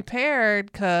be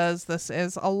prepared because this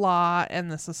is a lot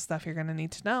and this is stuff you're going to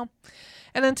need to know.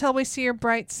 And until we see your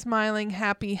bright, smiling,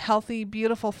 happy, healthy,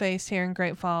 beautiful face here in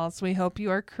Great Falls, we hope you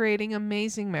are creating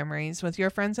amazing memories with your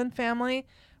friends and family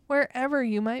wherever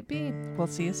you might be. We'll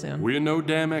see you soon. We're No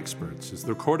Dam Experts is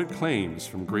the recorded claims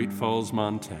from Great Falls,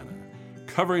 Montana,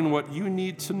 covering what you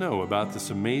need to know about this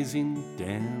amazing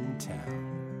damn town.